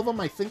that all of them?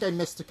 I think I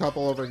missed a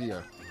couple over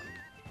here.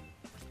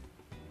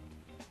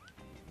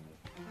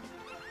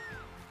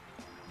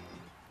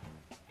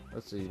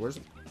 Let's see. Where's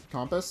the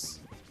compass?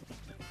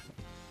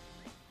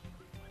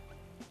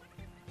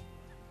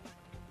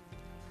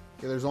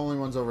 Okay, there's only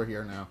ones over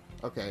here now.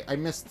 Okay, I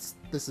missed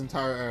this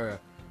entire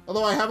area.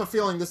 Although I have a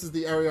feeling this is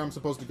the area I'm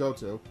supposed to go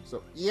to.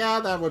 So,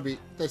 yeah, that would be...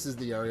 This is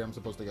the area I'm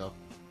supposed to go.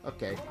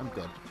 Okay, I'm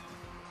good.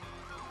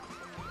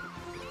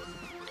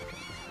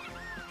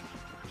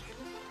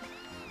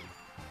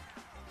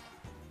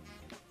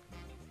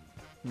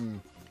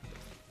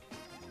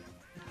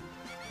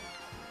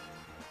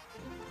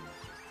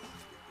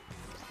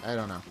 I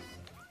don't know.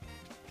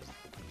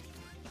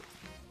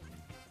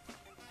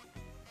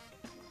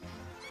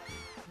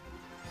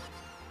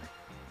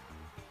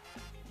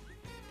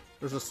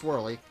 There's a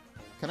swirly.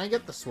 Can I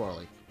get the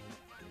swirly?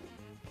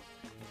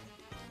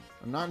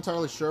 I'm not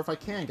entirely sure if I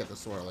can get the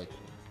swirly.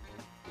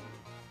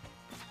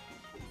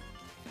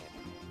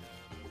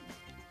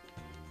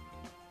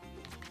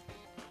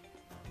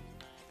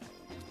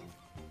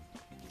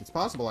 It's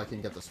possible I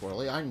can get the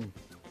swirly.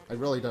 I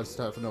really just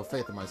have no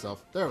faith in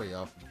myself. There we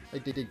go. I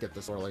did get the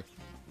swirly.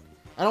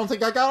 I don't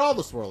think I got all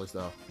the swirlies,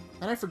 though.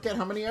 And I forget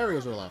how many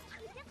areas are left.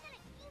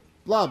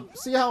 Blob,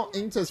 see how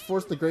Inked has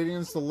forced the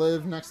Gradients to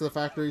live next to the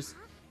factories?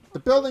 The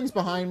buildings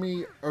behind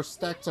me are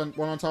stacked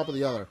one on top of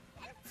the other.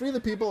 Free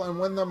the people and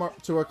win them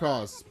to a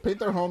cause. Paint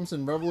their homes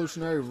in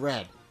revolutionary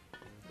red.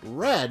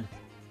 Red?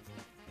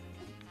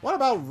 What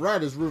about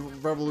red is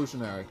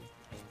revolutionary?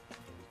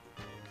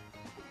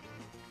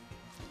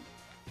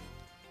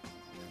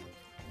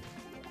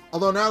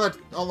 Although now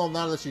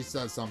that she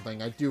says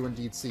something, I do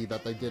indeed see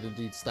that they did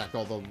indeed stack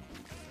all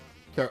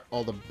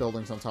the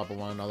buildings on top of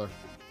one another.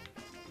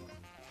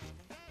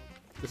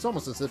 It's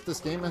almost as if this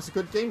game has a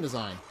good game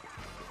design.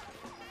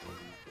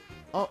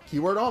 Oh,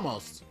 keyword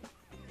almost.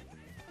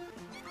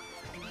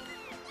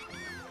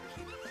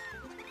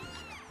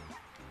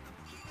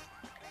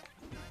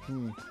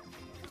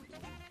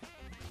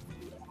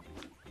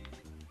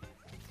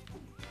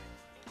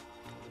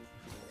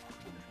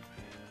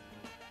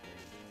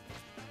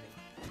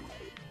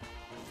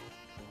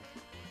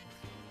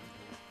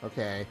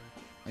 Okay.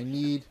 I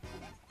need...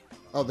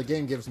 Oh, the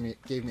game gave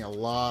me a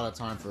lot of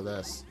time for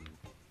this.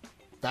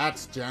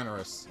 That's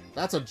generous.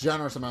 That's a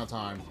generous amount of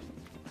time.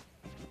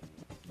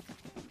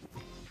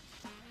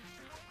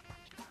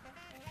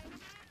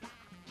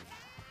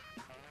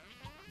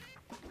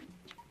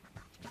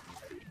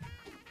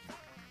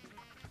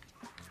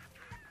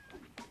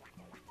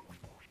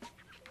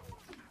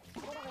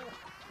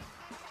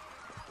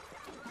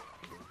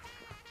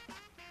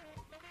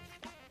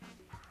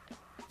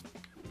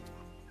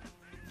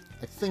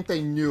 I think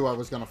they knew I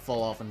was gonna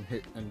fall off and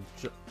hit and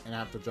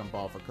have to jump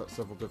off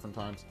several different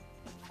times.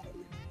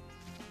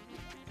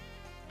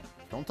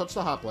 Don't touch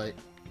the hot plate.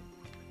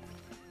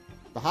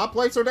 The hot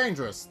plates are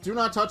dangerous. Do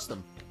not touch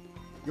them.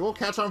 You will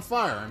catch on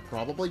fire and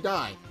probably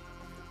die.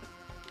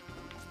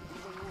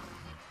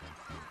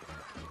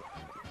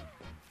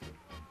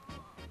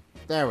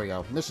 There we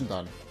go. Mission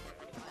done.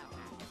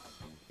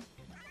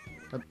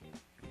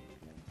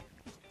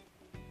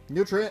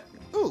 Nutrient.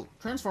 Ooh,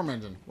 transform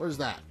engine. Where's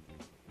that?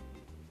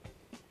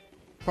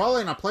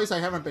 Probably in a place I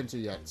haven't been to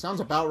yet. Sounds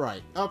about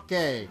right.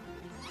 Okay.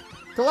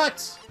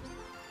 Collect!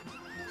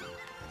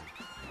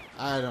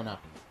 I don't know.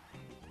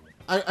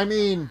 I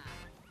mean...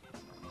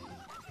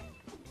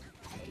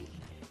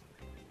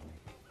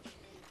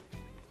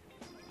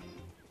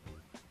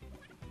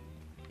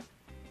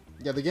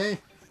 Yeah, the game...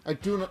 I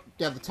do not...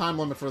 Yeah, the time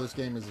limit for this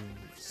game is...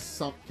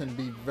 can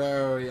be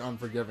very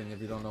unforgiving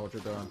if you don't know what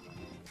you're doing.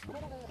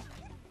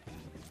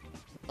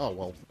 Oh,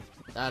 well.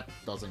 That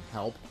doesn't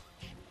help.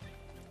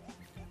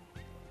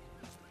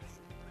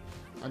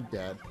 I'm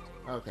dead.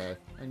 Okay.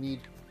 I need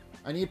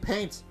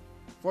paint.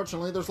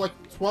 Fortunately, there's like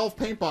 12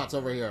 paint bots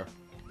over here.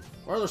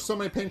 Why are there so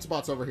many paint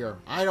spots over here?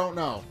 I don't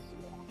know.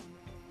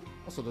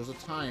 Also, there's a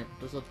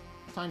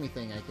timey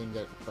thing I can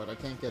get, but I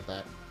can't get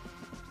that.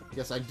 I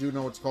guess I do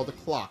know it's called a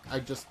clock. I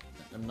just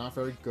am not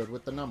very good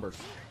with the numbers.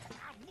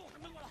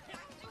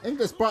 Ink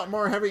has brought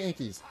more heavy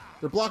inkies.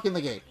 They're blocking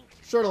the gate.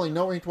 Surely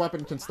no inked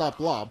weapon can stop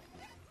Blob.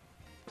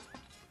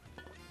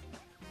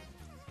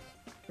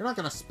 You're not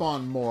gonna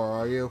spawn more,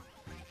 are you?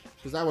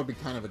 Because that would be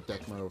kind of a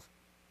dick move.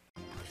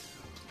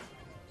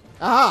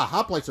 Aha!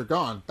 Hot plates are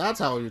gone. That's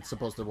how it's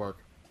supposed to work.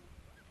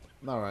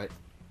 Alright.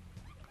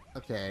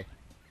 Okay.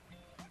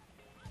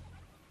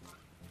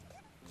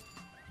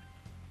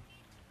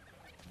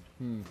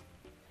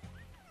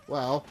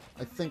 Well,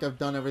 I think I've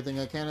done everything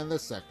I can in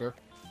this sector.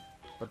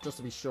 But just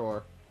to be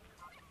sure.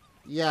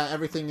 Yeah,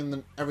 everything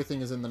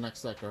is in the next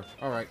sector.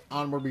 Alright,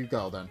 onward we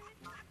go then.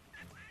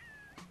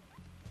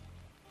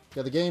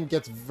 Yeah, the game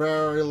gets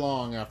very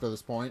long after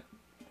this point.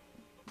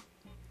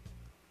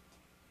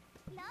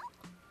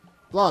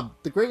 Blob,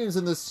 the Gradients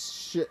in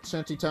this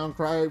shanty town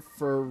cry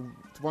for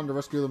one to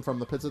rescue them from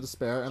the pits of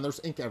despair, and there's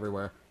ink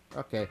everywhere.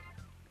 Okay,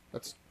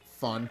 that's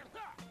fun.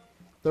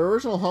 Their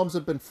original homes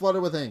have been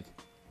flooded with ink.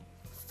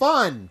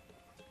 Fun!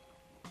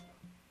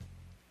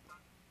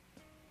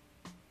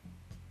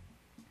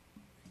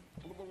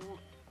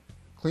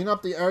 Clean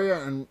up the area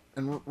and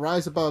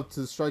rise above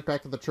to strike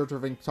back at the Church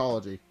of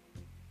Inktology.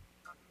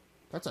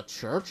 That's a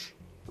church?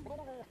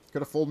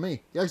 Could have fooled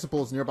me. The exit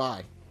pool is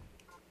nearby.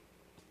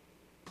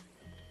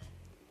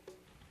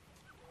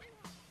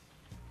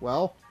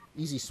 Well,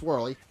 easy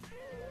swirly.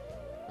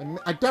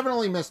 I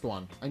definitely missed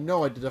one. I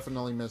know I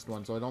definitely missed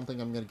one, so I don't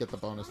think I'm going to get the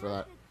bonus for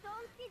that.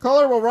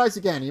 Color will rise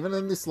again, even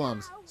in the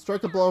slums.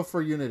 Strike a blow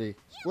for unity.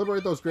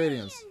 Liberate those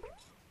gradients.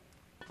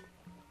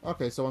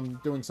 Okay, so I'm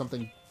doing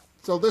something...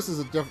 So this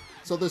is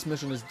so this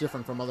mission is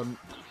different from other...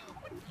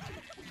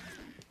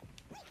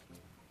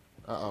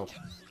 Uh-oh.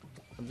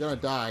 I'm gonna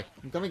die.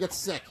 I'm gonna get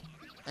sick.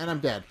 And I'm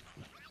dead.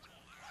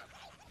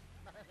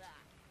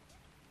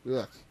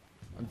 Ugh.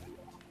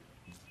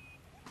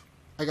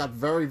 I got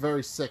very,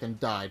 very sick and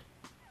died.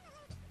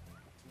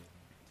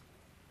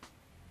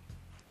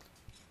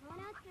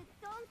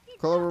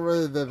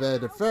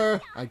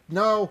 I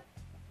know.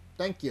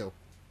 Thank you.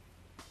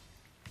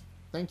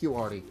 Thank you,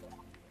 Artie.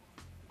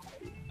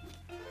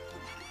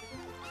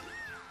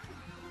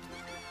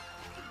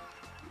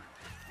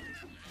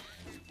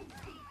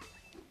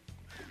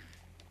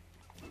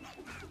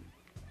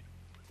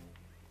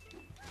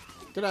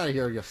 Get out of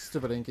here, you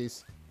stupid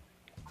Inkies.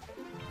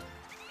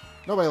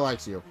 Nobody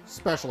likes you,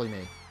 especially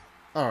me.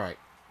 Alright.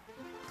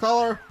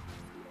 Color.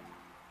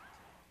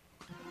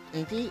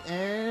 Inky,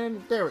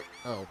 and there we...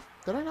 Oh.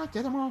 Did I not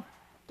get them all?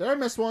 Did I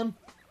miss one?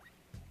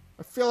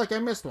 I feel like I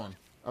missed one.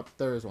 Oh,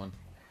 there is one.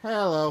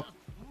 Hello.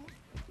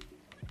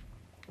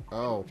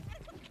 Oh.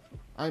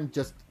 I'm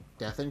just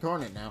death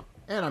incarnate now.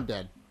 And I'm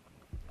dead.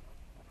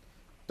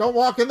 Don't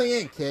walk in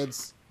the ink,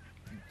 kids.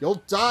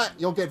 You'll die.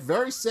 You'll get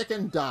very sick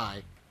and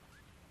die.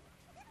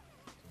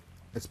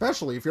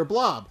 Especially if you're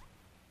Blob.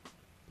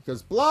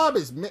 Because Blob,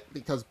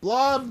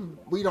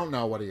 we don't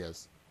know what he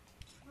is.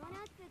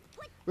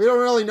 We don't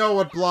really know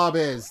what Blob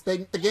is.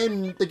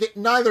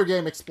 Neither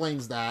game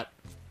explains that.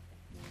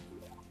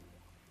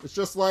 It's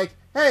just like,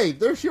 hey,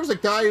 here's a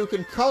guy who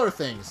can color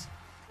things.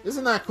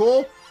 Isn't that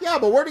cool? Yeah,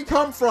 but where'd he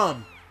come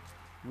from?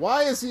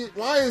 Why is he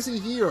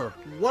here?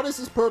 What is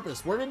his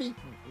purpose?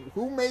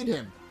 Who made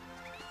him?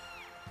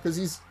 Because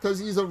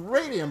he's a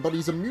Radiant, but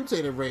he's a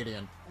mutated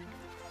Radiant.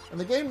 And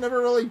the game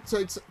never really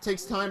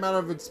takes time out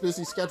of its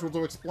busy schedule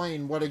to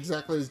explain what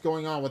exactly is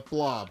going on with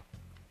Blob.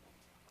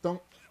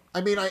 I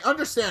mean, I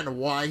understand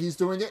why he's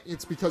doing it.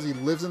 It's because he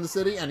lives in the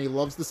city, and he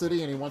loves the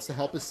city, and he wants to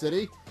help his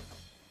city.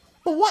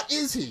 But what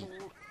is he?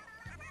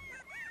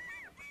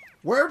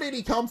 Where did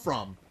he come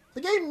from?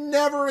 The game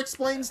never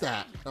explains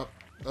that.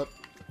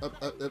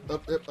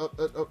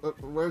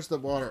 Where's the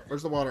water?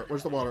 Where's the water?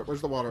 Where's the water?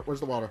 Where's the water? Where's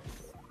the water?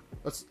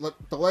 Let's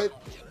delay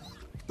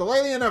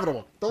the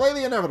inevitable. Delay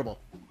the inevitable.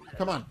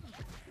 Come on.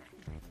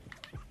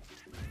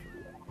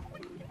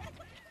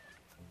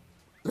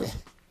 Ugh.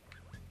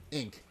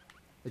 Ink.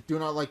 I do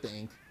not like the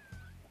ink.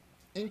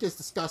 Ink is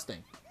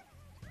disgusting.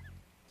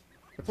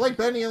 I played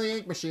Bendy in the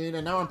Ink Machine,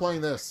 and now I'm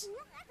playing this.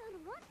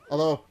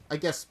 Although, I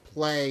guess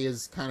play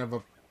is kind of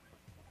a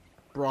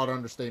broad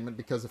understatement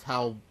because of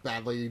how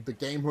badly the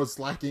game was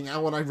lacking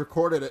out when I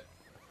recorded it.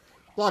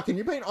 Blob, can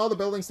you paint all the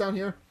buildings down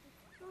here?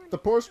 The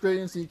poorest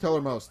gradients need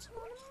color most.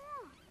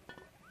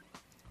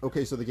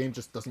 Okay, so the game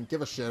just doesn't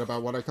give a shit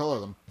about what I color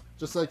them.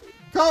 Just like,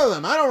 color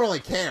them! I don't really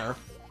care!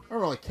 I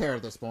don't really care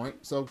at this point,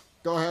 so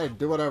go ahead,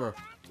 do whatever.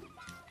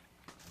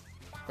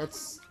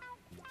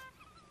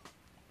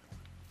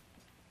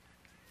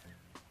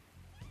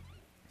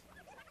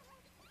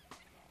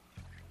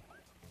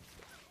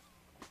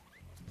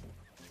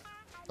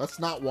 Let's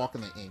not walk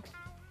in the ink.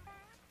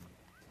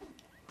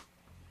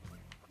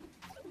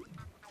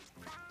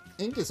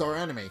 Ink is our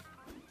enemy.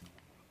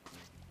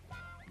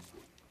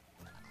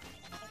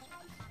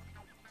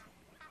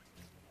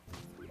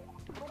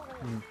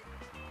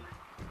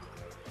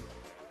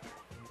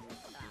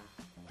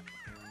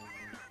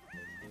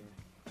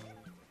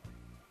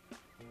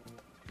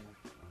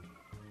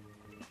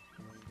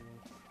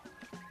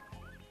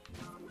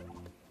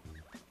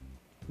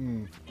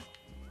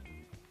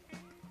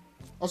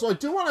 Also, I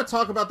do want to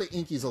talk about the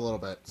Inkies a little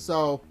bit.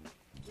 So,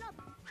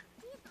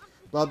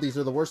 Blob, these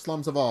are the worst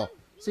slums of all.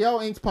 See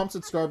how Ink pumps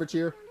its garbage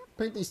here?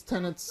 Paint these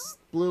tenants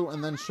blue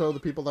and then show the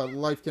people that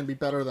life can be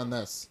better than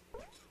this.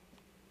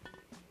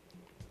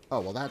 Oh,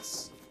 well,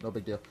 that's no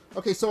big deal.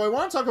 Okay, so I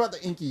want to talk about the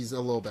Inkies a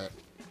little bit.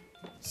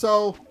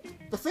 So,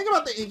 the thing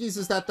about the Inkies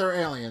is that they're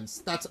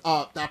aliens. That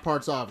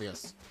part's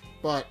obvious.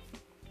 But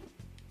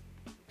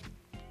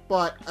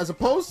as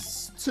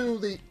opposed to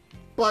the...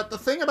 But the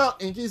thing about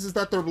Inkies is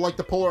that they're like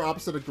the polar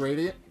opposite of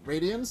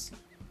Radiants,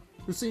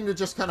 who seem to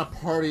just kind of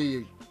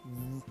party,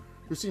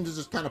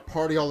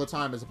 all the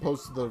time, as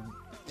opposed to the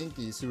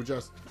Inkies who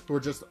are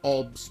just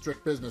all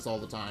strict business all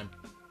the time.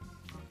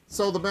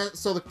 So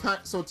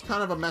it's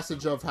kind of a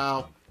message of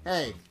how,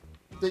 hey,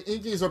 the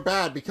Inkies are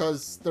bad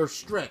because they're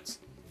strict.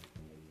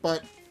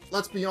 But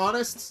let's be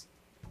honest.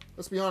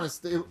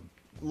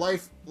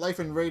 Life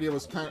in radio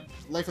was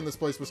life in this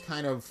place was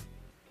kind of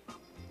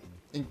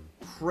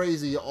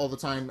crazy all the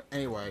time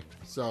anyway,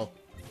 so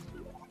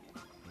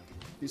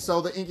the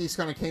Inkies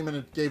kind of came in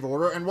and gave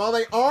order, and while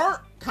they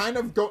are kind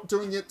of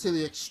doing it to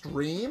the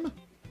extreme,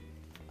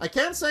 I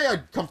can't say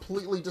I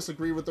completely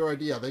disagree with their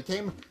idea. They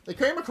came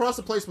across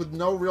a place with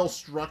no real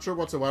structure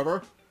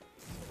whatsoever,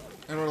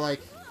 and were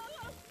like,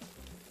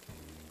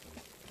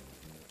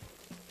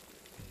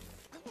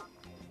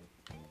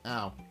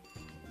 ow,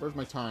 where's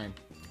my time?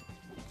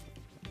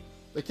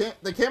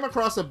 They came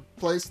across a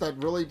place that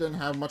really didn't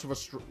have much of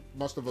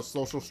a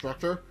social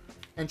structure,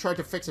 and tried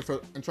to fix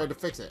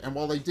it. And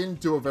while they didn't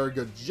do a very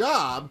good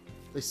job,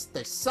 they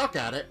suck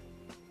at it.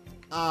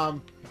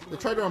 They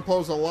tried to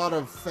impose a lot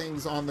of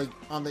things on the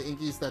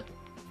Inkies that,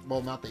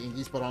 well, not the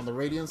Inkies, but on the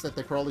Radiants that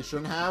they probably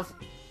shouldn't have.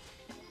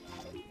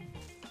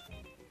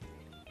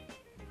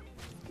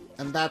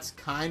 And that's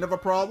kind of a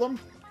problem.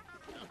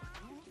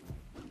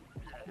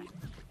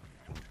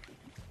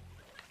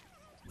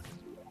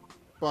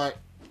 But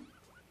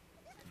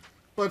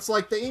it's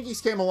like the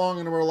Inkies came along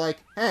and were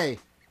like, hey,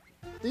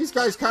 these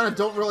guys kind of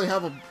don't really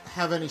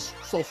have any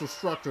social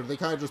structure. They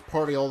kind of just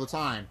party all the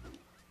time.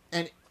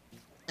 And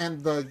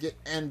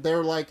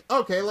they're like,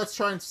 okay, let's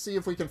try and see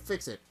if we can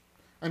fix it.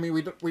 I mean,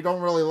 we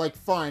don't really like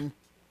fun.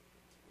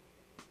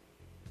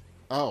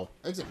 Oh,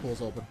 exit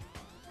pool's open.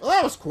 Well,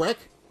 that was quick.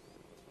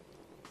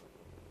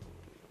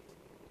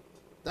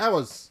 That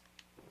was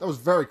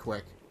very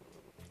quick.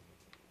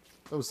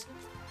 That was.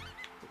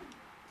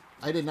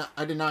 I did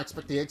not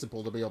expect the exit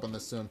pool to be open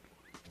this soon.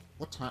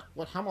 What time?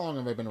 How long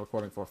have I been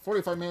recording for?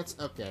 45 minutes?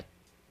 Okay.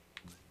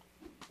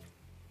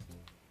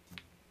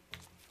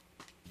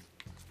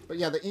 But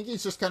yeah, the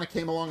Inkies just kind of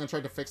came along and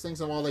tried to fix things,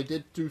 and while they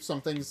did do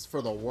some things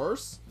for the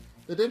worse,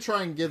 they did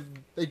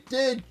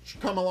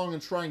come along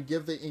and try and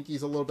give the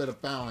Inkies a little bit of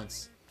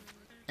balance,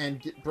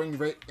 and bring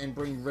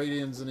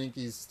Radiants and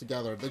Inkies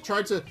together. They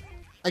tried to,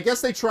 I guess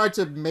they tried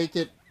to make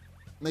it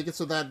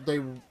so that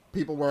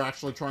people were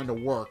actually trying to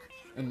work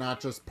and not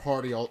just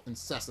party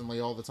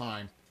incessantly all the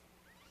time.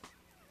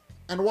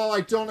 And while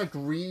I don't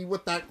agree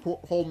with that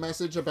whole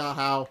message about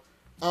how,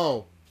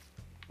 oh,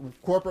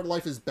 corporate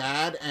life is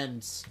bad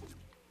and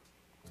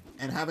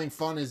having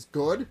fun is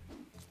good,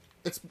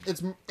 it's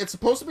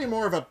supposed to be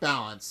more of a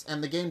balance,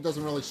 and the game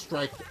doesn't really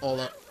strike all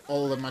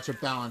that much of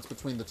balance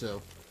between the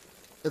two.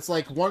 It's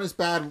like one is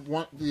bad,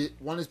 one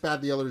is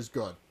bad, the other is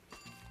good.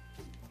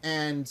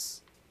 And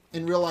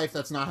in real life,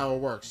 that's not how it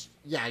works.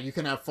 Yeah, you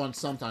can have fun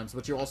sometimes,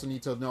 but you also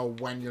need to know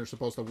when you're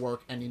supposed to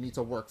work, and you need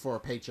to work for a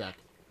paycheck.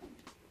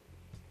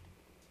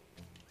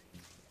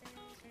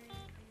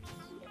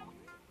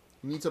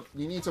 You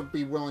need to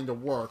be willing to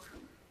work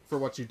for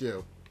what you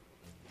do.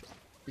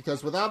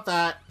 Because without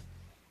that,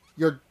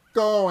 you're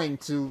going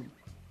to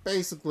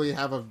basically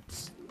have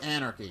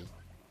anarchy.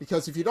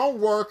 Because if you don't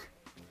work,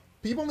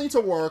 people need to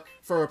work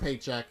for a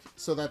paycheck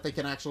so that they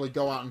can actually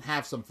go out and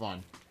have some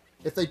fun.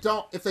 If they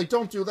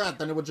don't do that,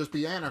 then it would just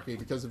be anarchy.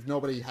 Because if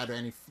nobody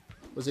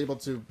was able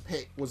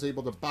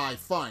to buy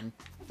fun,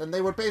 then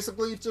they would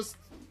basically just,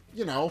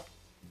 you know,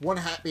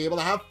 wouldn't be able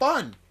to have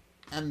fun.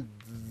 And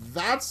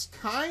that's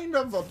kind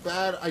of a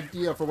bad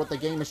idea for what the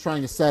game is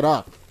trying to set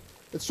up.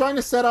 It's trying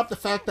to set up the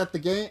fact that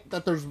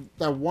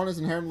that one is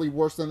inherently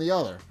worse than the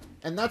other.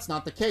 And that's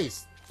not the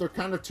case. They're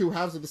kind of two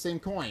halves of the same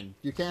coin.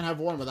 You can't have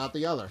one without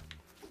the other.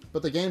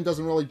 But the game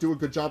doesn't really do a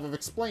good job of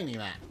explaining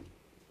that.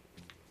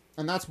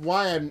 And that's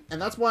why I'm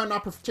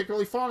not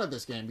particularly fond of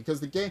this game, because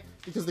the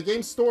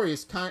game's story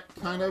is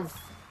kind of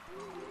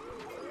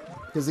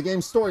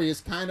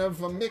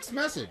a mixed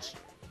message.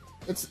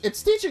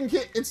 It's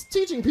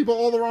teaching people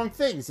all the wrong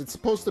things. It's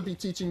supposed to be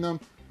teaching them.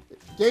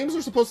 Games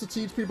are supposed to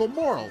teach people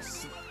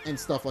morals and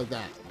stuff like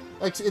that.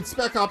 Like in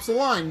Spec Ops: The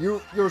Line,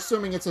 you're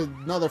assuming it's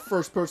another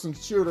first-person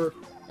shooter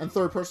and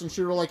third-person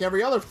shooter like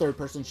every other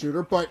third-person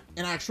shooter, but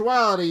in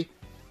actuality,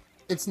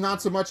 it's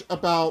not so much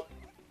about.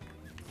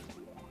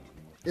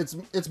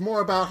 It's more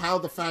about how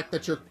the fact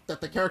that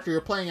the character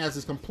you're playing as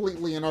is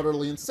completely and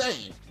utterly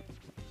insane,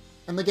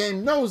 and the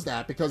game knows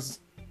that, because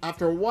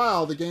after a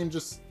while the game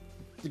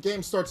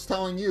starts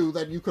telling you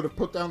that you could have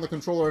put down the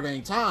controller at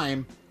any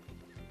time,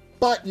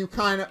 but you're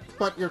kind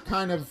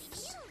of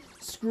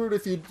screwed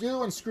if you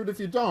do and screwed if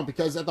you don't,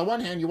 because at the one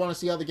hand you want to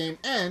see how the game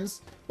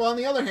ends, but on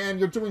the other hand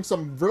you're doing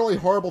some really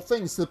horrible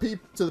things to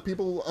the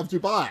people of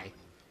Dubai,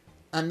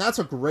 and that's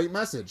a great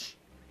message.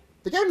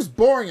 The game's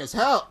boring as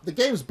hell. The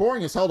game's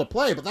boring as hell to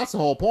play, but that's the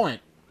whole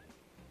point.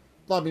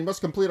 Blob, we must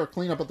complete our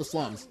cleanup of the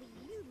slums.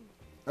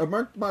 I've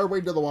marked my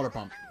way to the water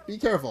pump. Be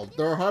careful,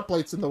 there are hot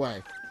plates in the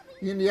way.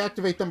 You can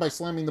deactivate them by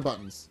slamming the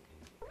buttons.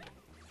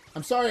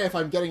 I'm sorry if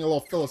I'm getting a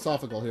little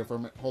philosophical here for a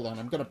minute. Hold on,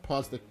 I'm gonna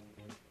pause the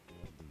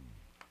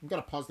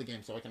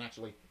game so I can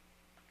actually.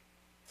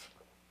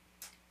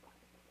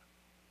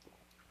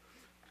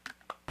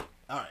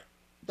 Alright,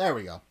 there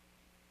we go.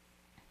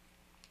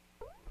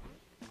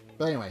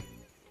 But anyway,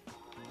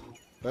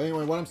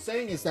 what I'm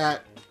saying is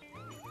that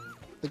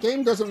the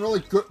game doesn't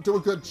really do a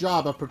good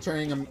job of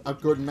portraying a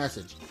good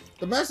message.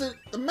 The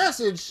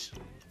message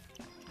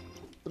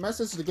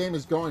the game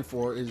is going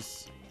for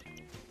is...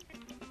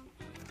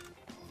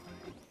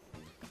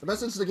 The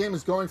message the game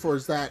is going for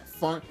is that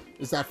fun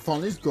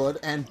is good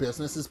and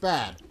business is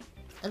bad.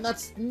 And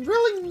that's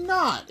really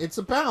not. It's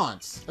a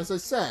balance, as I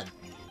said.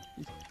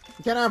 You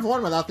can't have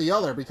one without the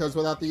other, because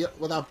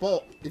without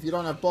both, if you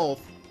don't have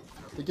both,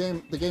 the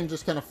game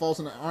just kind of falls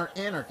into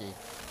anarchy,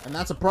 and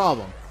that's a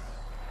problem.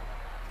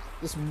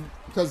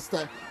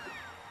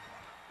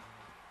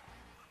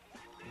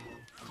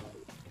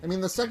 I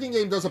mean, the second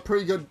game does a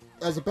pretty good.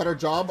 does a better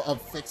job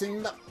of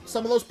fixing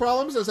some of those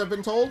problems, as I've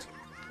been told.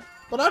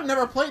 But I've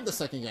never played the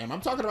second game.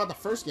 I'm talking about the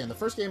first game. The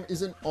first game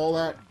isn't all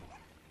that.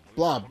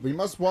 Blob, we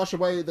must wash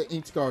away the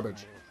inked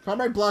garbage.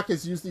 Comrade Black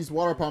has used these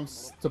water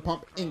pumps to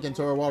pump ink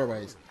into our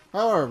waterways.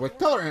 However, with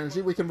color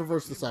energy, we can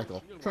reverse the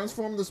cycle.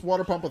 Transform this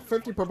water pump with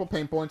 50 purple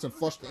paint points and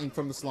flush the ink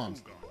from the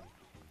slums.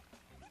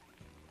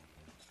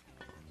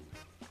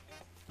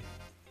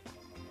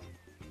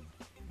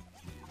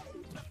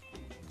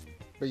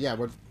 But yeah,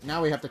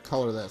 now we have to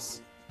color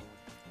this.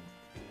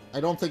 I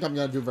don't think I'm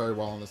going to do very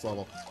well on this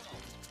level.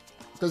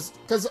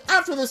 Because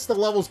after this, the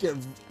levels get...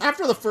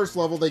 After the first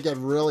level, they get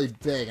really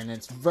big, and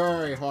it's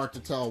very hard to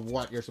tell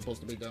what you're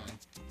supposed to be doing.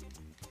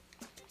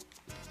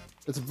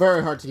 It's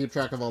very hard to keep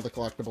track of all the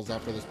collectibles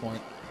after this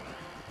point.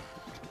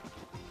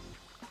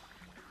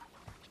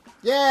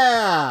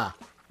 Yeah!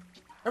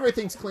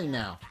 Everything's clean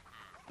now.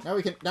 Now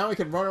we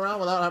can run around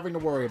without having to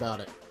worry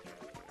about it.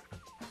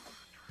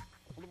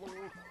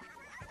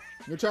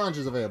 New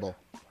challenges available.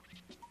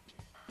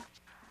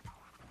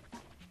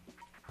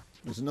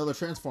 There's another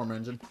transform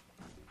engine.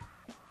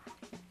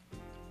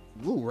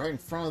 Ooh, right in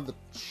front of the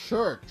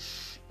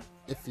church.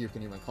 If you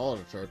can even call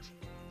it a church.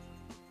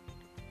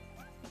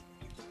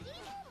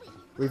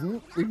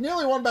 We've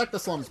nearly won back the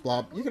slums,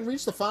 Blob. You can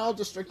reach the final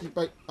district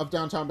of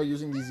downtown by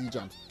using these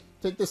E-jumps.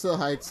 Take this to the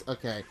heights.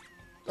 Okay.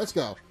 Let's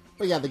go.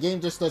 But yeah, the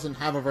game just doesn't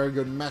have a very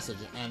good message,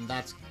 and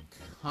that's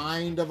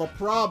kind of a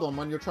problem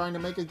when you're trying to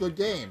make a good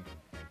game.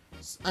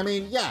 I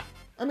mean, yeah,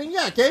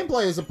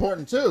 gameplay is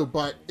important too,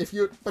 but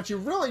you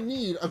really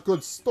need a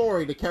good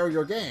story to carry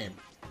your game.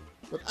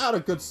 Without a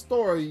good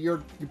story,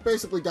 you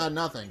basically got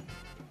nothing.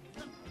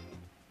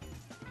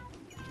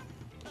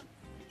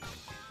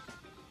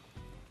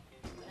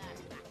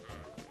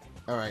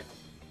 Alright.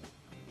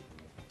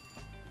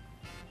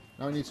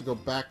 Now we need to go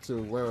back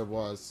to where it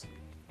was.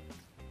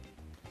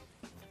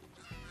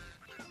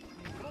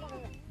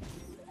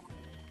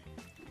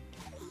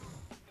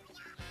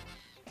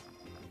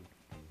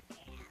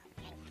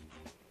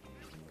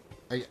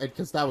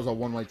 Because that was a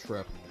one-way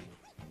trip.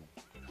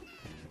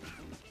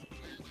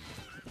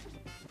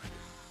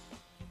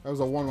 That was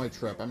a one-way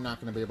trip. I'm not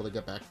going to be able to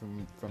get back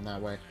from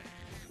that way.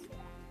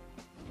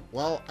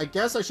 Well, I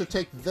guess I should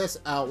take this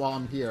out while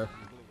I'm here.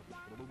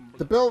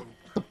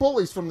 The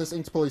bullies from this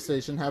Inked police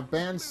station have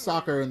banned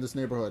soccer in this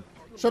neighborhood.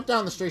 Shut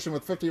down the station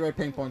with 50 red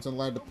paint points and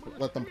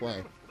let them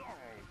play.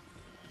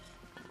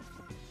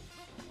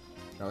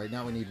 Alright,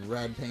 now we need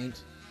red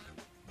paint.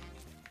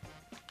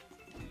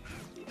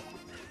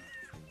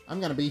 I'm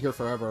gonna be here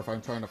forever if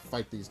I'm trying to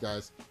fight these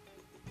guys.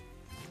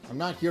 I'm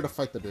not here to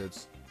fight the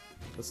dudes.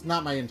 That's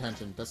not my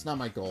intention. That's not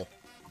my goal.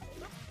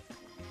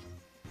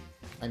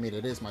 I mean,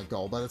 it is my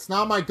goal, but it's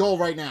not my goal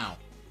right now.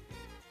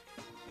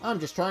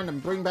 I'm just trying to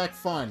bring back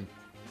fun.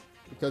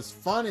 Because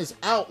fun is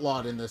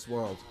outlawed in this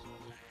world.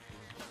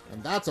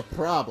 And that's a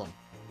problem.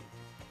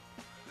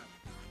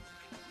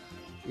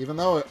 Even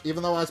though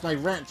as my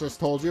rant just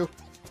told you,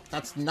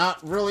 that's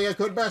not really a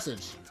good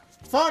message.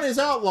 Fun is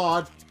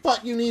outlawed,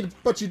 but you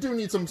do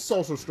need some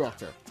social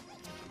structure.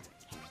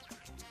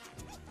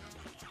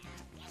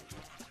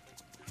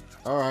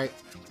 Alright.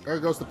 There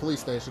goes the police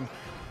station.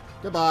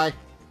 Goodbye.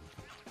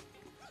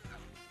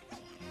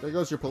 There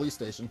goes your police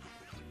station.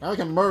 Now I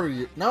can murder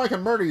you. Now I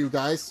can murder you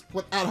guys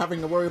without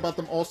having to worry about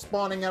them all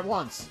spawning at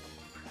once.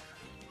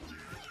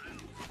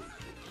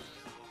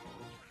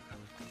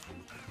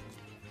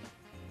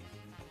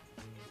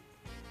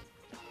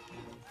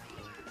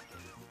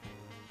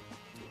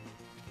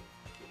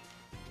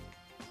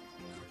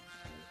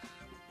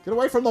 Get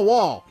away from the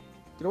wall!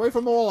 Get away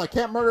from the wall! I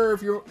can't murder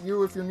if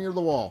you're near the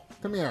wall.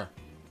 Come here.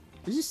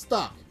 He's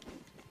stuck.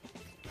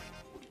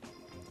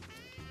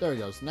 There he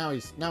goes. Now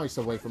he's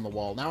away from the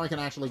wall. Now I can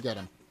actually get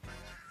him.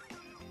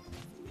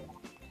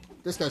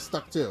 This guy's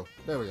stuck too.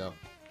 There we go.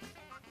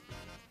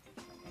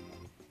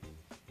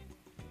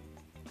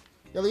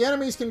 Yeah, the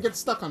enemies can get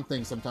stuck on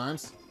things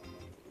sometimes.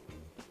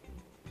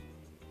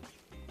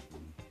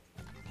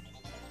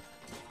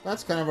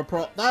 That's kind of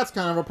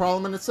a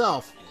problem in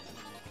itself.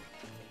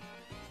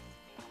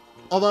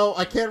 Although,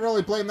 I can't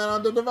really blame that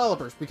on the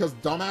developers, because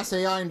dumbass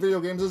AI in video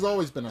games has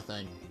always been a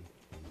thing.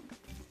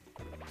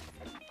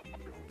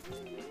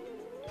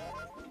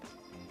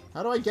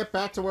 How do I get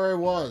back to where I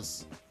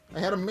was? I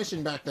had a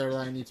mission back there that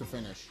I need to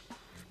finish.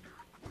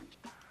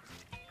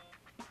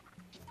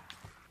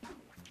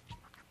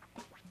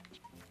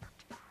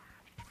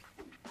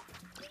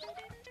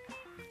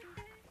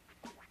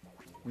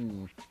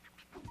 Hmm.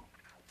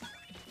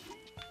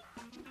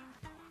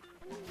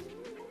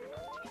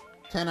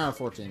 10 out of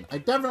 14. I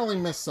definitely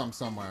missed some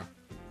somewhere.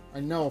 I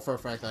know for a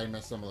fact that I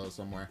missed some of those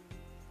somewhere.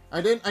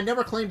 I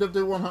never claimed to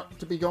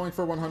be going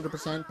for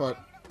 100%,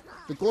 but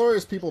the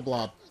glorious people,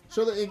 Blob.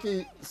 Show the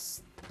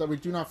Inkies that we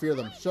do not fear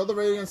them. Show the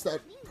radiance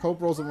that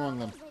hope rolls among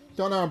them.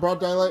 Go now in broad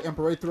daylight and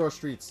parade through our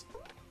streets.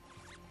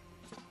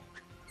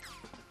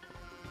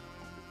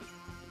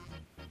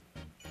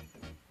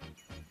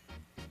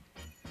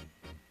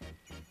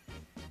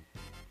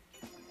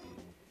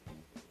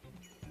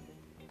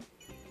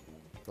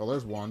 Well,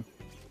 there's one.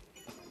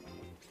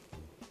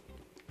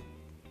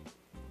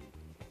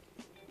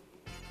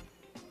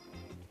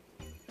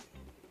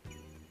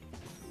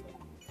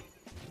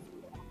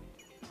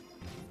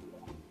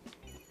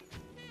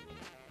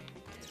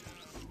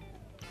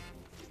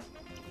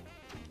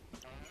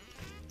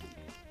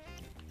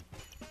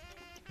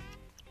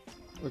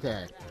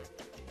 Okay.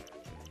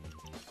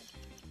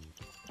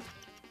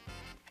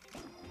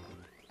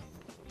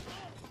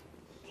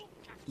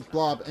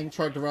 Blob, Ink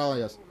tried to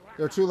rally us.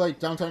 They're too late.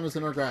 Downtown is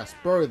in our grasp.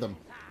 Bury them.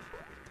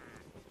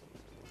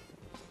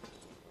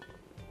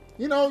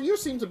 You know, you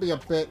seem to be a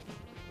bit...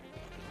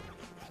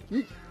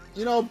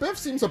 You know, Biff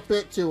seems a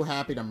bit too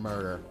happy to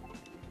murder.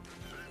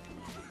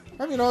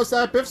 Have you noticed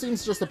that? Biff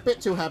seems just a bit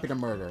too happy to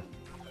murder.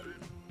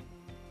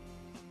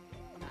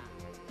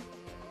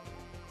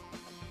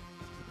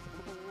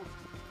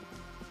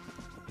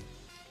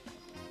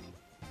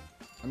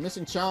 I'm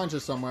missing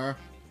challenges somewhere.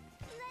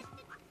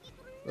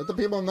 Let the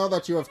people know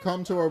that you have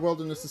come to our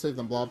wilderness to save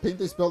them, Blob. Paint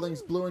these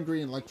buildings blue and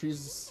green like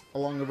trees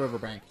along the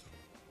riverbank.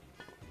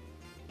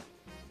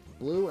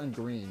 Blue and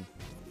green.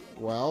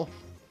 Well,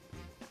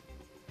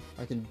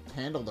 I can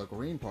handle the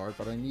green part,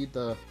 but I need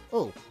the...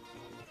 Oh,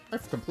 I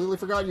completely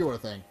forgot you were a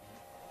thing.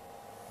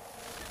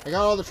 I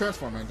got all the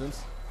transform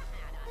engines.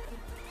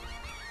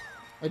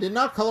 I did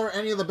not color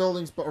any of the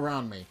buildings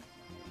around me.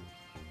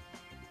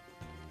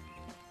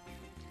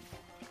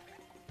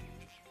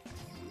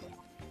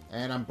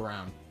 And I'm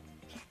brown.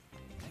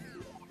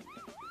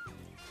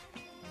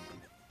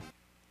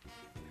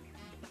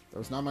 That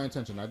was not my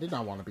intention. I did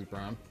not want to be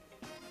brown.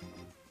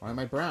 Why am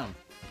I brown?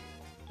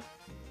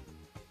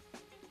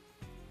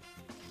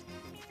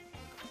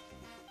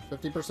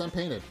 50%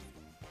 painted.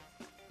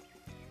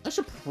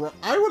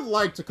 I would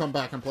like to come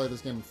back and play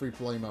this game in free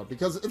play mode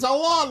because it's a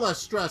lot less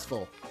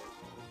stressful.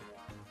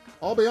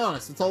 I'll be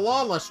honest, it's a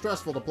lot less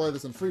stressful to play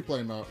this in free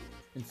play mode,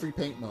 in free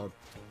paint mode.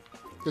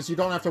 Because you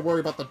don't have to worry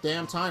about the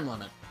damn time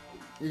limit.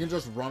 You can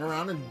just run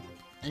around and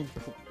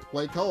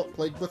play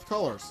with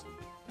colors.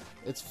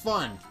 It's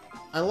fun.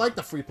 I like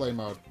the free play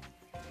mode.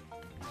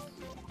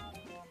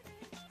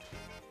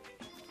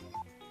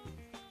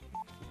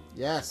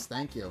 Yes,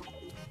 thank you.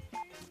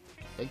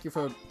 Thank you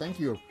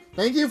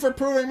for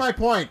proving my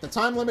point. The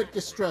time limit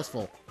is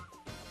stressful.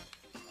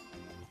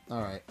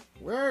 Alright.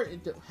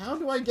 How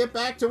do I get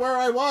back to where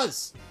I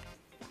was?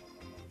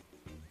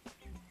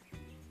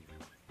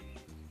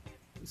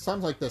 It's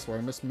times like this where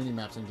I miss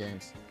mini-maps in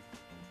games.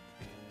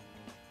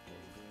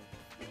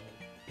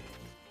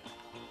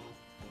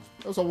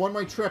 It was a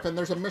one-way trip and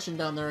there's a mission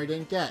down there I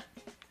didn't get.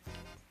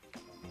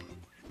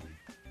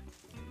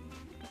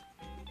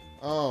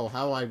 Oh,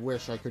 how I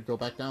wish I could go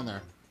back down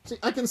there. See,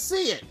 I can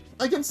see it!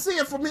 I can see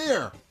it from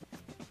here!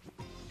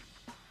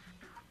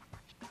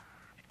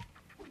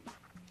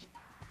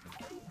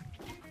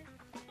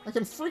 I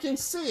can freaking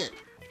see it!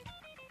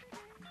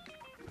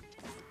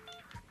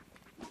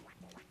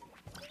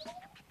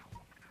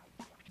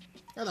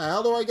 How the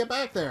hell do I get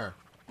back there?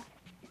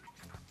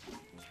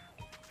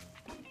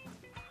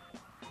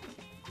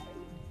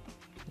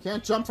 I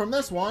can't jump from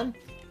this one.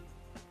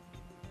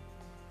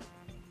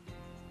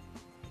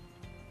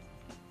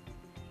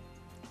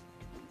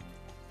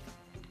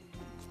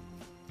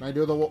 Can I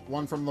do the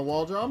one from the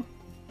wall jump?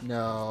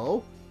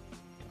 No.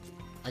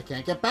 I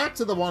can't get back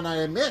to the one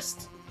I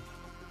missed.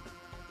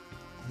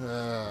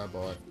 Oh,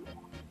 boy.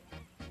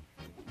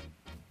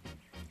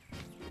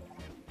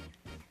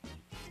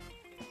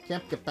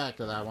 Can't get back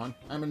to that one.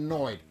 I'm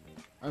annoyed.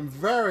 I'm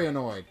very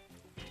annoyed.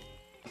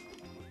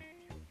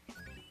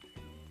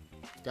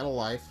 Got a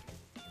life.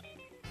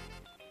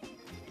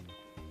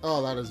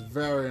 Oh, that is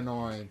very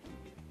annoying.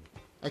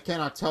 I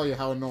cannot tell you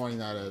how annoying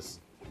that is.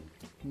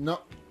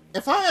 No.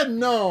 If I had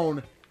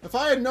known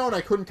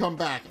I couldn't come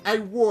back, I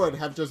would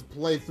have just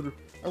played through.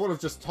 I would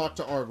have just talked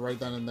to Art right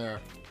then and there.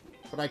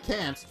 But I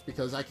can't,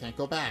 because I can't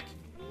go back.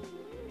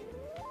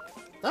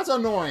 That's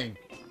annoying.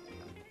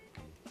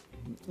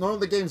 None of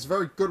the game's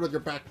very good with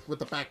with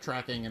the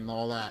backtracking and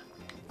all that.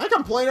 I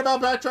complain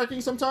about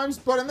backtracking sometimes,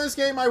 but in this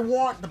game I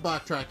want the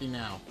backtracking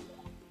now.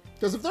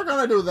 Because if they're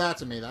gonna do that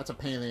to me, that's a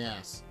pain in the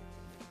ass.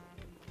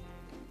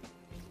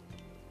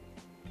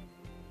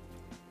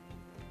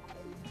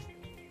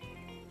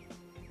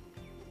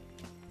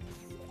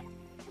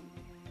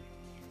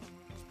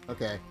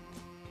 Okay.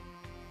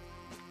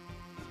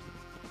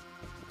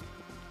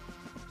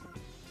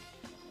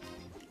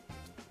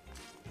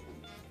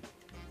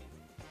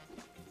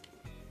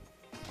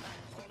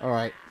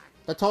 Alright.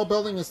 That tall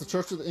building is the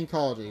Church of the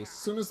Inkology. As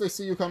soon as they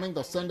see you coming,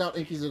 they'll send out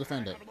Inkies to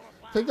defend it.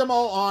 Take them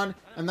all on,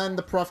 and then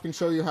the prof can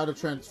show you how to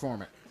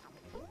transform it.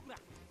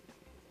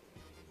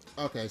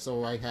 Okay,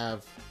 so I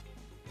have...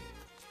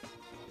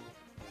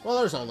 Well,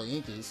 there's all the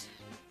Inkies.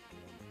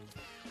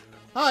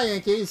 Hi,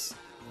 Inkies!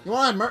 You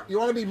want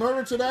to be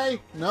murdered today?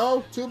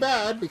 No? Too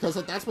bad, because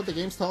that's what the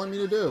game's telling me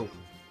to do.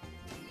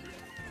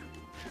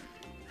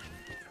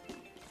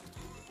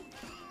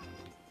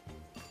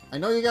 I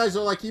know you guys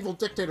are like evil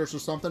dictators or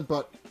something,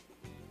 but...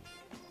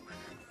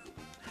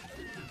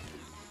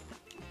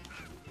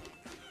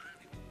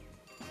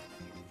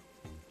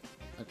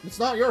 It's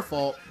not your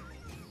fault.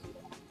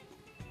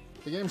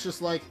 The game's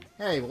just like,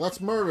 hey, let's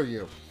murder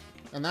you.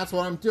 And that's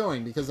what I'm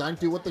doing, because I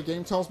do what the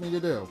game tells me to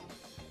do.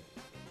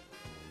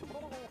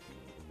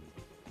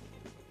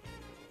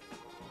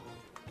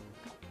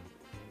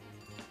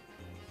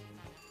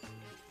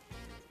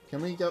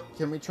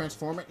 Can we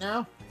transform it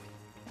now?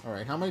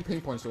 Alright, how many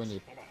paint points do I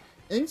need?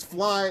 Ink's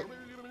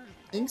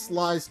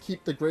lies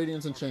keep the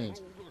gradients in change.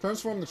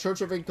 Transform the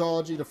Church of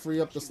Ecology to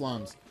free up the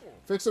slums.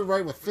 Fix it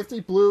right with 50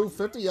 blue,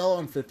 50 yellow,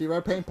 and 50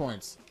 red paint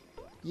points.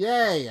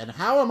 Yay! And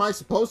how am I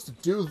supposed to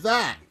do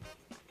that?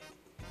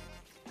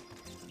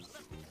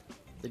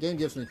 The game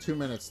gives me 2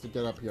 minutes to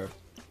get up here.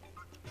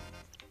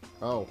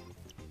 Oh.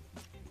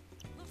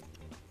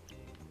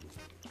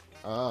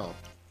 Oh.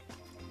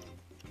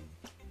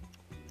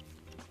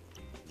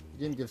 The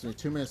game gives me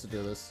 2 minutes to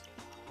do this.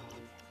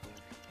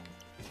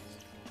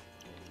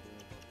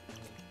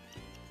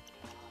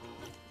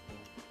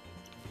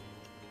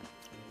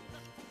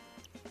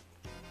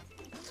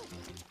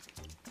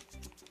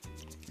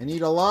 I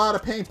need a lot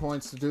of paint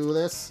points to do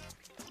this.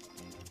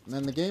 And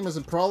then the game is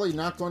probably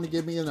not going to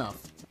give me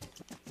enough.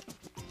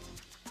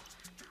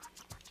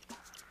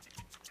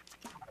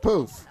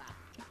 Poof.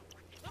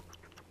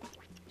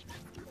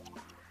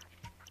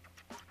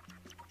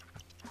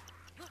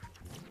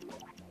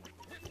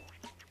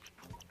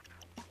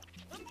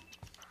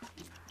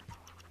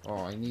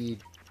 Oh,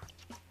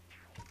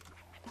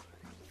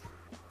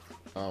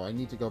 I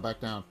need to go back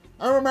down.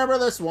 I remember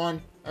this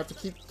one! I have to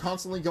keep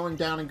constantly going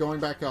down and going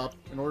back up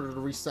in order to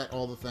reset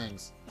all the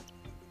things.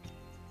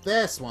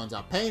 This one's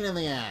a pain in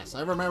the ass.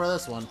 I remember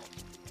this one.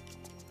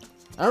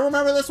 I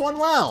remember this one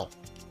well!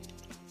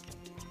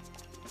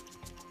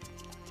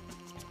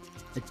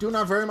 I do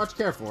not very much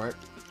care for it.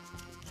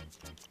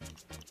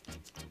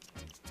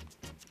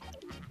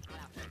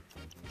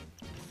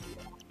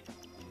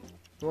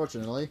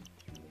 Fortunately.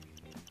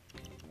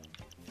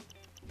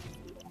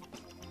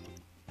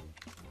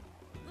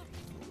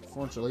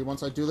 Fortunately,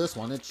 once I do this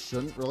one, it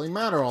shouldn't really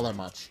matter all that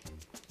much.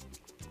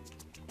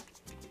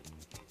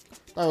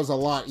 That was a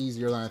lot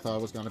easier than I thought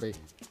it was going to be.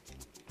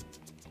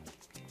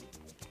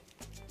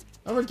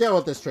 I forget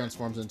what this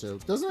transforms into.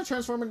 Doesn't it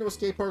transform into a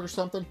skate park or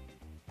something?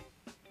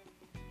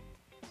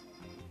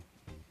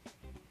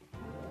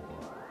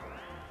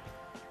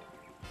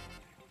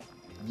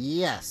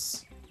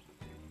 Yes.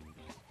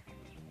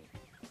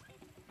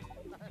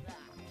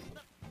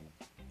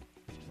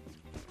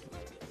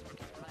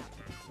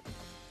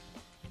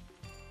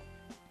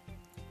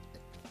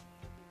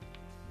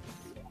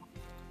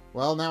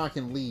 Well, now I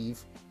can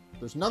leave.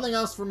 There's nothing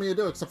else for me to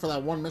do except for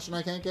that one mission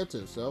I can't get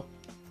to, so...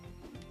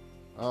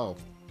 Oh.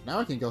 Now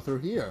I can go through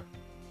here.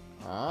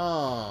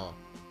 Oh.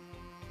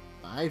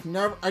 I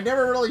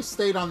never really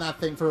stayed on that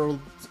thing for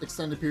an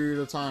extended period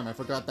of time. I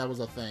forgot that was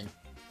a thing.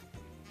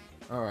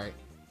 Alright.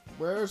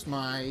 Where's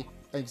my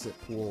exit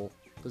pool?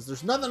 Because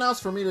there's nothing else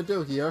for me to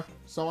do here,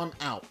 so I'm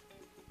out.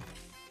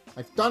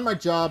 I've done my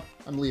job.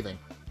 I'm leaving.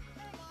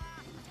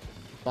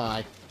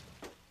 Bye.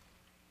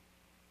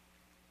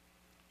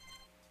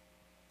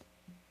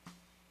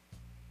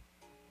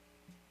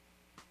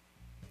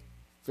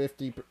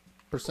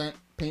 %,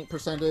 paint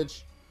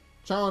percentage.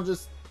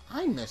 Challenges.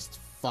 I missed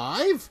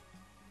 5?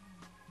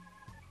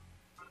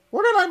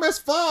 Where did I miss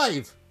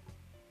 5?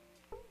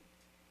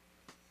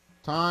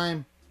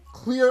 Time.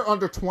 Clear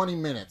under 20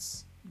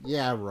 minutes.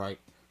 Yeah, right.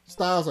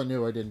 Styles I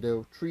knew I didn't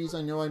do. Trees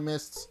I knew I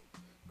missed.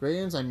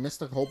 Gradients I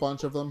missed a whole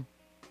bunch of them.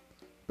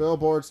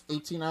 Billboards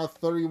 18 out of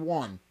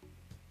 31.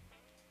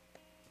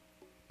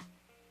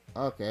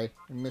 Okay,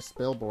 I missed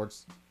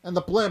billboards. And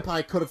the blimp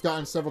I could have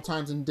gotten several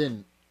times and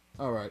didn't.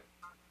 Alright.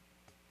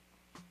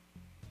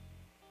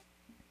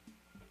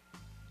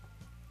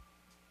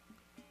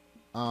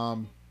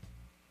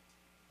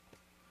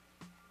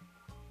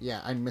 Yeah,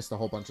 I missed a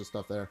whole bunch of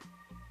stuff there.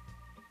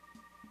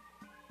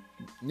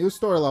 New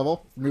story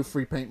level, new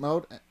free paint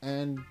mode,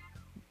 and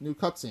new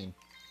cutscene.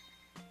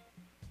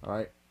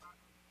 Alright.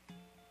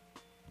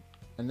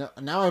 And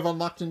now I've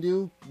unlocked a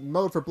new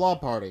mode for Blob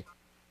Party.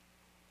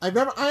 I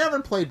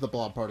haven't played the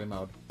Blob Party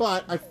mode,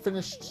 but I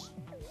finished...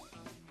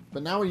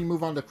 But now we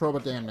move on to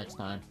Croba Dam next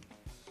time.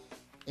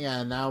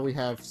 And now we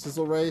have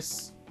Sizzle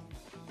Race.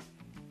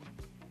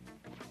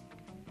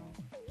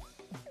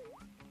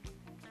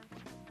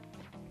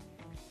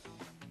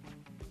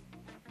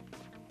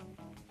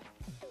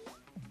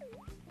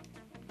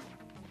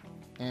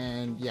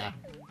 And yeah,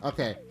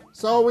 okay.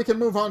 So we can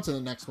move on to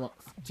the next one,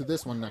 to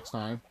this one next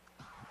time.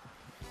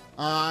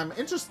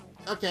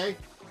 Okay.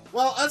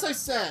 Well, as I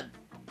said,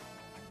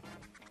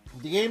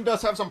 the game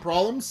does have some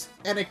problems,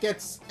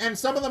 and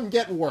some of them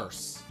get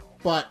worse.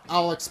 But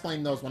I'll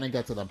explain those when I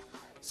get to them.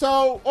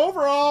 So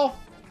overall,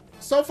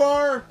 so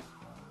far,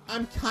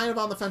 I'm kind of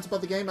on the fence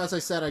about the game. As I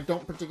said, I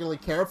don't particularly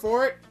care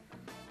for it.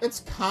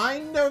 It's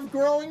kind of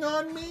growing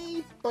on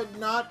me, but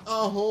not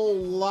a whole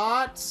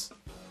lot.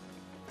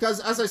 Because,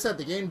 as I said,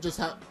 the game just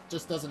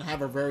doesn't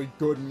have a very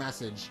good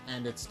message,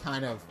 and it's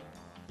kind of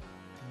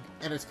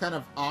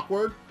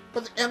awkward.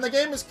 And the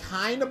game is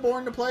kind of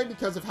boring to play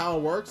because of how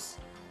it works.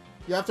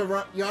 You have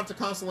to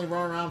constantly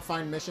run around,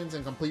 find missions,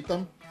 and complete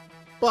them.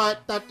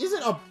 But that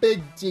isn't a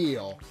big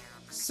deal.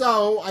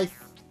 So I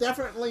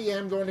definitely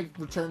am going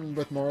to return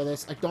with more of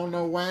this. I don't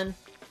know when,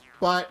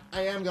 but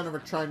I am going to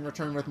try and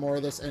return with more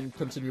of this and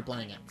continue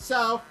playing it.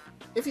 So,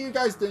 if you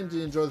guys did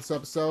enjoy this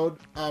episode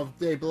of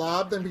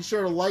Blob, then be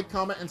sure to like,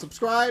 comment, and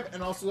subscribe.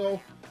 And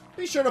also,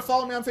 be sure to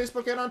follow me on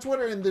Facebook and on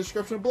Twitter in the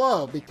description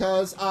below,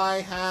 because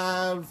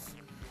I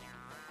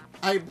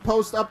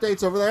post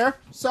updates over there.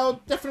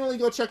 So definitely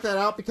go check that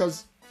out,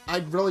 because I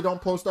really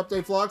don't post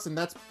update vlogs, and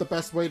that's the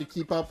best way to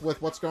keep up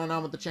with what's going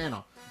on with the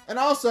channel. And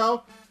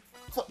also,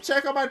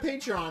 check out my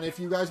Patreon if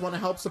you guys want to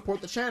help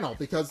support the channel,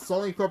 because it's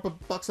only a couple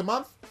bucks a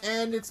month,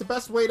 and it's the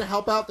best way to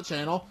help out the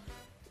channel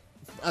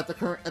at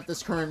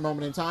this current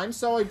moment in time.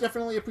 So I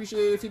definitely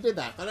appreciate it if you did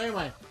that. But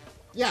anyway,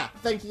 yeah,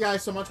 thank you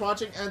guys so much for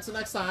watching, and until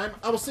next time,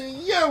 I will see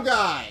you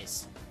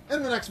guys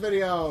in the next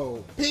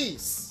video.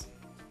 Peace!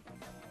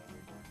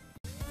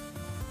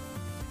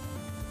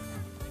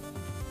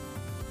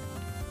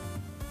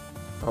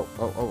 Oh,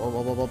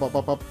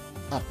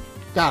 up.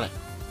 Got it.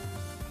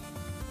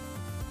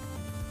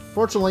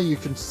 Fortunately, you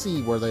can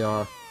see where they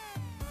are.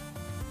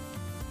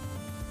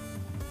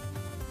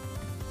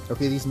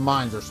 Okay, these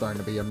mines are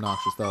starting to be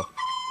obnoxious, though.